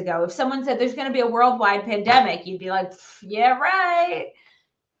 years ago, if someone said there's going to be a worldwide pandemic, you'd be like, yeah, right.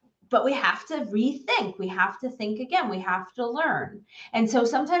 But we have to rethink. We have to think again. We have to learn. And so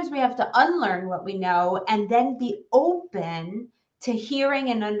sometimes we have to unlearn what we know and then be open to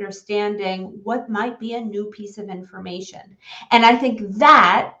hearing and understanding what might be a new piece of information. And I think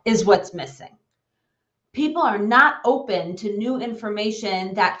that is what's missing. People are not open to new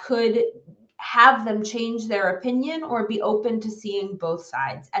information that could have them change their opinion or be open to seeing both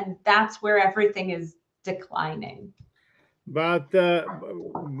sides. And that's where everything is declining. But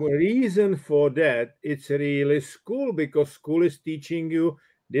reason for that, it's really school, because school is teaching you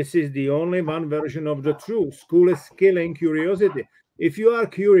this is the only one version of the truth. School is killing curiosity. If you are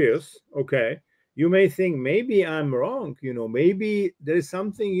curious, okay, you may think maybe I'm wrong, maybe there is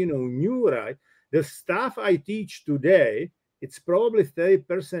something, new, right? The stuff I teach today, it's probably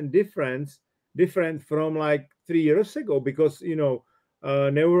 30% different from like 3 years ago, because,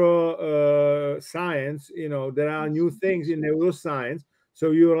 neuroscience, there are new things in neuroscience, so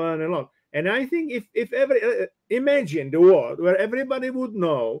you learn a lot. And I think if ever imagine the world where everybody would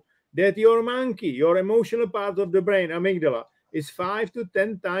know that your monkey, your emotional part of the brain, amygdala, is 5 to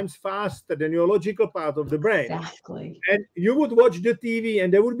 10 times faster than your logical part of the brain. Exactly. And you would watch the TV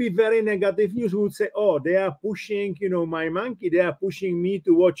and there would be very negative news. You would say, oh, they are pushing, my monkey, they are pushing me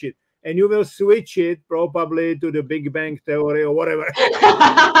to watch it. And you will switch it probably to the Big Bang Theory or whatever.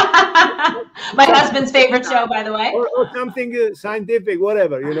 My husband's favorite show, by the way. Or something scientific,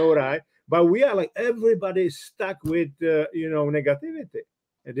 whatever, right? But we are like, everybody is stuck with, negativity.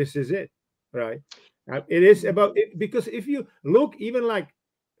 And this is it, right? It is about it, because if you look, even like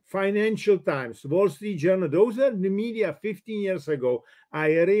Financial Times, Wall Street Journal, those are the media 15 years ago. I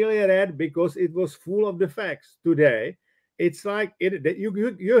really read because it was full of the facts. Today, it's like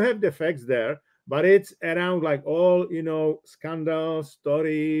you have the facts there, but it's around like all scandals,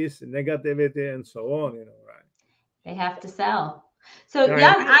 stories, negativity, and so on. Right? They have to sell. So Jan,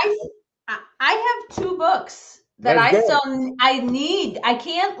 I have 2 books that I need. I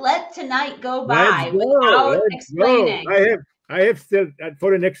can't let tonight go by without explaining. I have still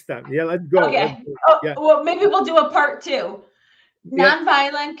for the next time. Yeah, let's go. Okay. Well, maybe we'll do a part 2.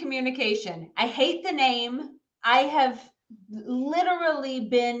 Nonviolent communication. I hate the name. I have literally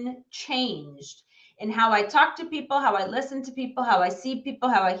been changed in how I talk to people, how I listen to people, how I see people,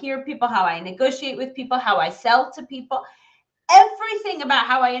 how I hear people, how I negotiate with people, how I sell to people. Everything about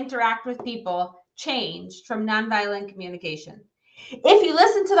how I interact with people changed from nonviolent communication. If you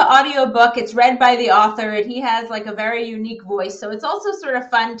listen to the audiobook, it's read by the author and he has like a very unique voice. So it's also sort of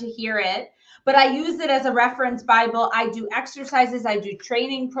fun to hear it. But I use it as a reference Bible. I do exercises. I do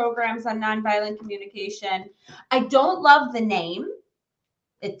training programs on nonviolent communication. I don't love the name.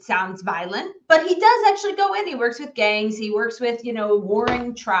 It sounds violent, but he does actually go in. He works with gangs. He works with,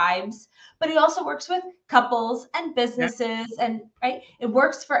 warring tribes, but he also works with couples and businesses and right. It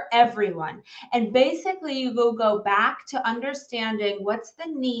works for everyone. And basically you go back to understanding what's the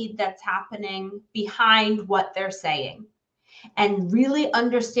need that's happening behind what they're saying and really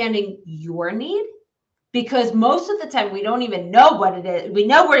understanding your need. Because most of the time we don't even know what it is. We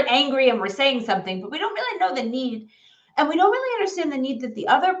know we're angry and we're saying something, but we don't really know the need. And we don't really understand the need that the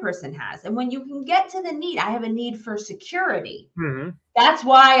other person has. And when you can get to the need, I have a need for security. Mm-hmm. That's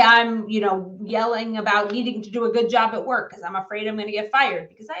why I'm, yelling about needing to do a good job at work because I'm afraid I'm going to get fired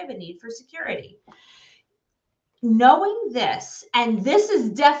because I have a need for security. Knowing this, and this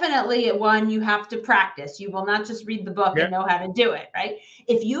is definitely one you have to practice. You will not just read the book and know how to do it, right?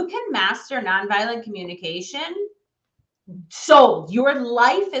 If you can master nonviolent communication, sold. Your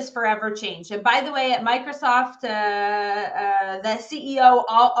life is forever changed. And by the way, at Microsoft, the CEO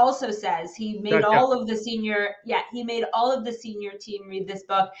also says he made all of the senior team read this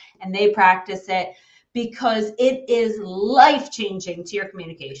book and they practice it because it is life-changing to your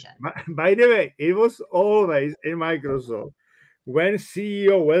communication. By the way, it was always in Microsoft when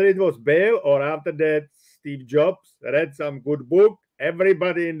CEO, whether it was Bill or after that Steve Jobs, read some good book,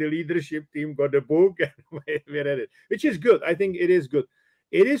 everybody in the leadership team got the book and we read it, which is good. I think it is good.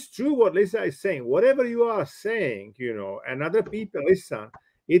 It is true what Lisa is saying. Whatever you are saying, and other people listen,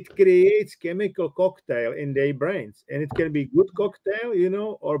 it creates chemical cocktail in their brains. And it can be good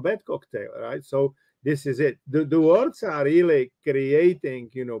cocktail, or bad cocktail, right? So this is it. The words are really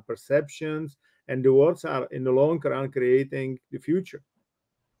creating, perceptions, and the words are in the long run creating the future.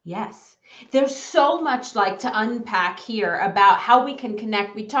 Yes. There's so much to unpack here about how we can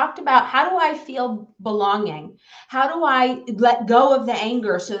connect. We talked about how do I feel belonging? How do I let go of the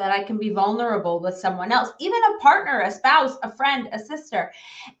anger so that I can be vulnerable with someone else, even a partner, a spouse, a friend, a sister.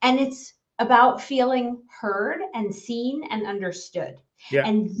 And it's about feeling heard and seen and understood. Yeah.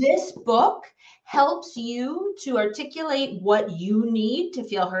 And this book helps you to articulate what you need to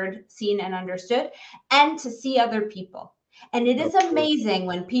feel heard, seen, and understood, and to see other people. And it is amazing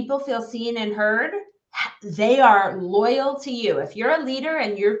when people feel seen and heard, they are loyal to you. If you're a leader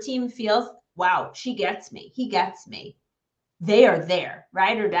and your team feels, wow, she gets me, he gets me, they are there,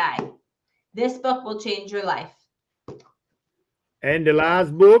 ride or die. This book will change your life. And the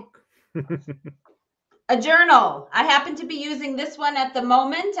last book? A journal. I happen to be using this one at the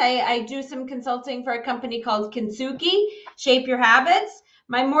moment. I do some consulting for a company called Kintsugi, Shape Your Habits.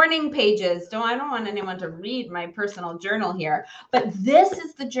 My morning pages. I don't want anyone to read my personal journal here, but this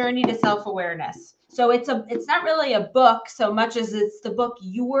is the journey to self-awareness. So it's not really a book so much as it's the book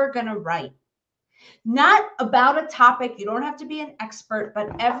you're going to write. Not about a topic. You don't have to be an expert,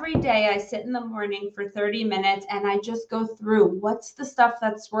 but every day I sit in the morning for 30 minutes and I just go through what's the stuff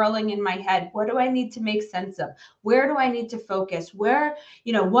that's swirling in my head? What do I need to make sense of? Where do I need to focus? Where,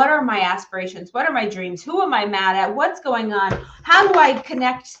 what are my aspirations? What are my dreams? Who am I mad at? What's going on? How do I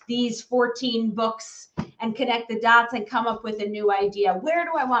connect these 14 books and connect the dots and come up with a new idea? Where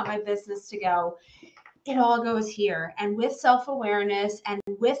do I want my business to go? It all goes here. And with self-awareness and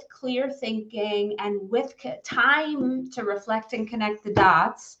with clear thinking and with time to reflect and connect the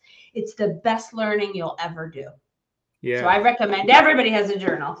dots, it's the best learning you'll ever do. Yeah. So I recommend everybody has a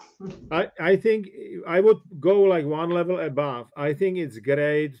journal. I think I would go like one level above. I think it's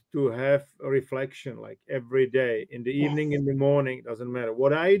great to have a reflection like every day, in the evening, in the morning, doesn't matter.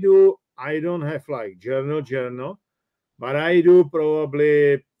 What I do, I don't have like journal, but I do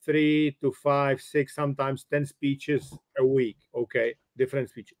probably 3 to 5, 6, sometimes 10 speeches a week. Okay, different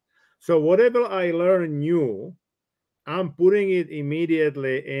speeches. So whatever I learn new, I'm putting it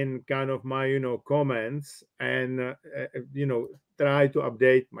immediately in kind of my, comments, and, try to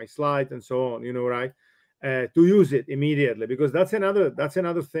update my slides and so on, right? To use it immediately, because that's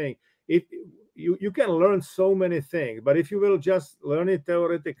another thing. If you can learn so many things, but if you will just learn it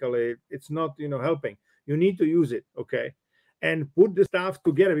theoretically, it's not, helping. You need to use it, okay? And put the stuff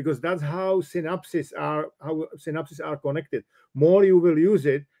together, because that's how synapses are connected. More you will use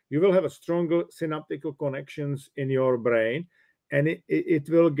it, you will have a stronger synaptical connections in your brain, and it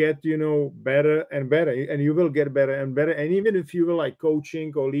will get better and better, and you will get better and better. And even if you will like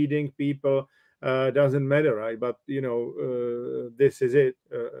coaching or leading people, doesn't matter, right? But this is it,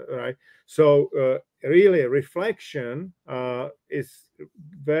 right? So really reflection is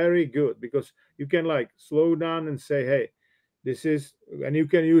very good, because you can like slow down and say, hey, this is, and you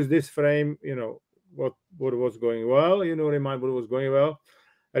can use this frame, what was going well, remind what was going well,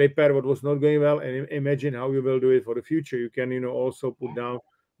 repair what was not going well, and imagine how you will do it for the future. You can also put down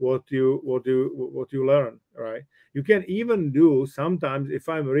what you learn, right? You can even do sometimes, if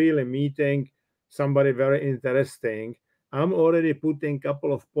I'm really meeting somebody very interesting, I'm already putting a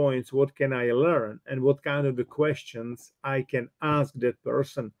couple of points, what can I learn and what kind of the questions I can ask that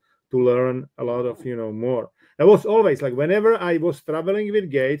person to learn a lot of more. That was always like whenever I was traveling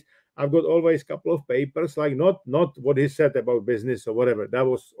with Gates, I've got always a couple of papers, like not what he said about business or whatever. That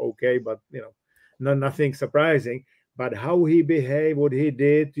was okay, but nothing surprising. But how he behaved, what he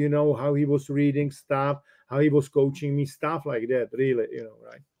did, how he was reading stuff, how he was coaching me, stuff like that. Really,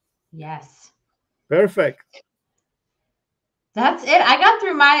 right? Yes. Perfect. That's it. I got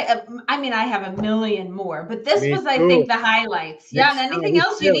through my, I have a million more, but this was, I think, the highlights. Yeah. And anything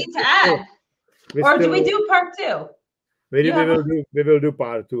else you need to add? Or do we do part 2? We will do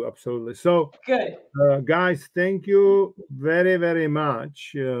part 2, absolutely. So good, guys, thank you very, very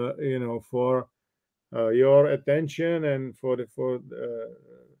much, for your attention and for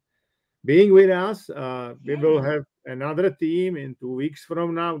being with us. We will have another team in 2 weeks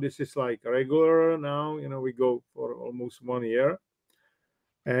from now. This is like regular now. We go for almost 1 year,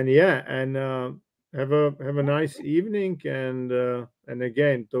 and have a nice evening. And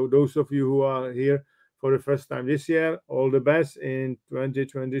again, to those of you who are here for the first time this year, all the best in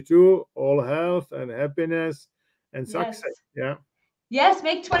 2022. All health and happiness and success. Yeah. Yes,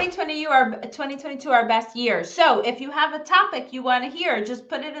 make 2022 our best year. So if you have a topic you want to hear, just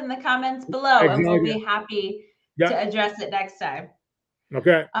put it in the comments below, and we'll be happy to address it next time.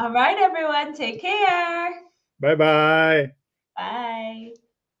 Okay. All right, everyone. Take care. Bye-bye. Bye.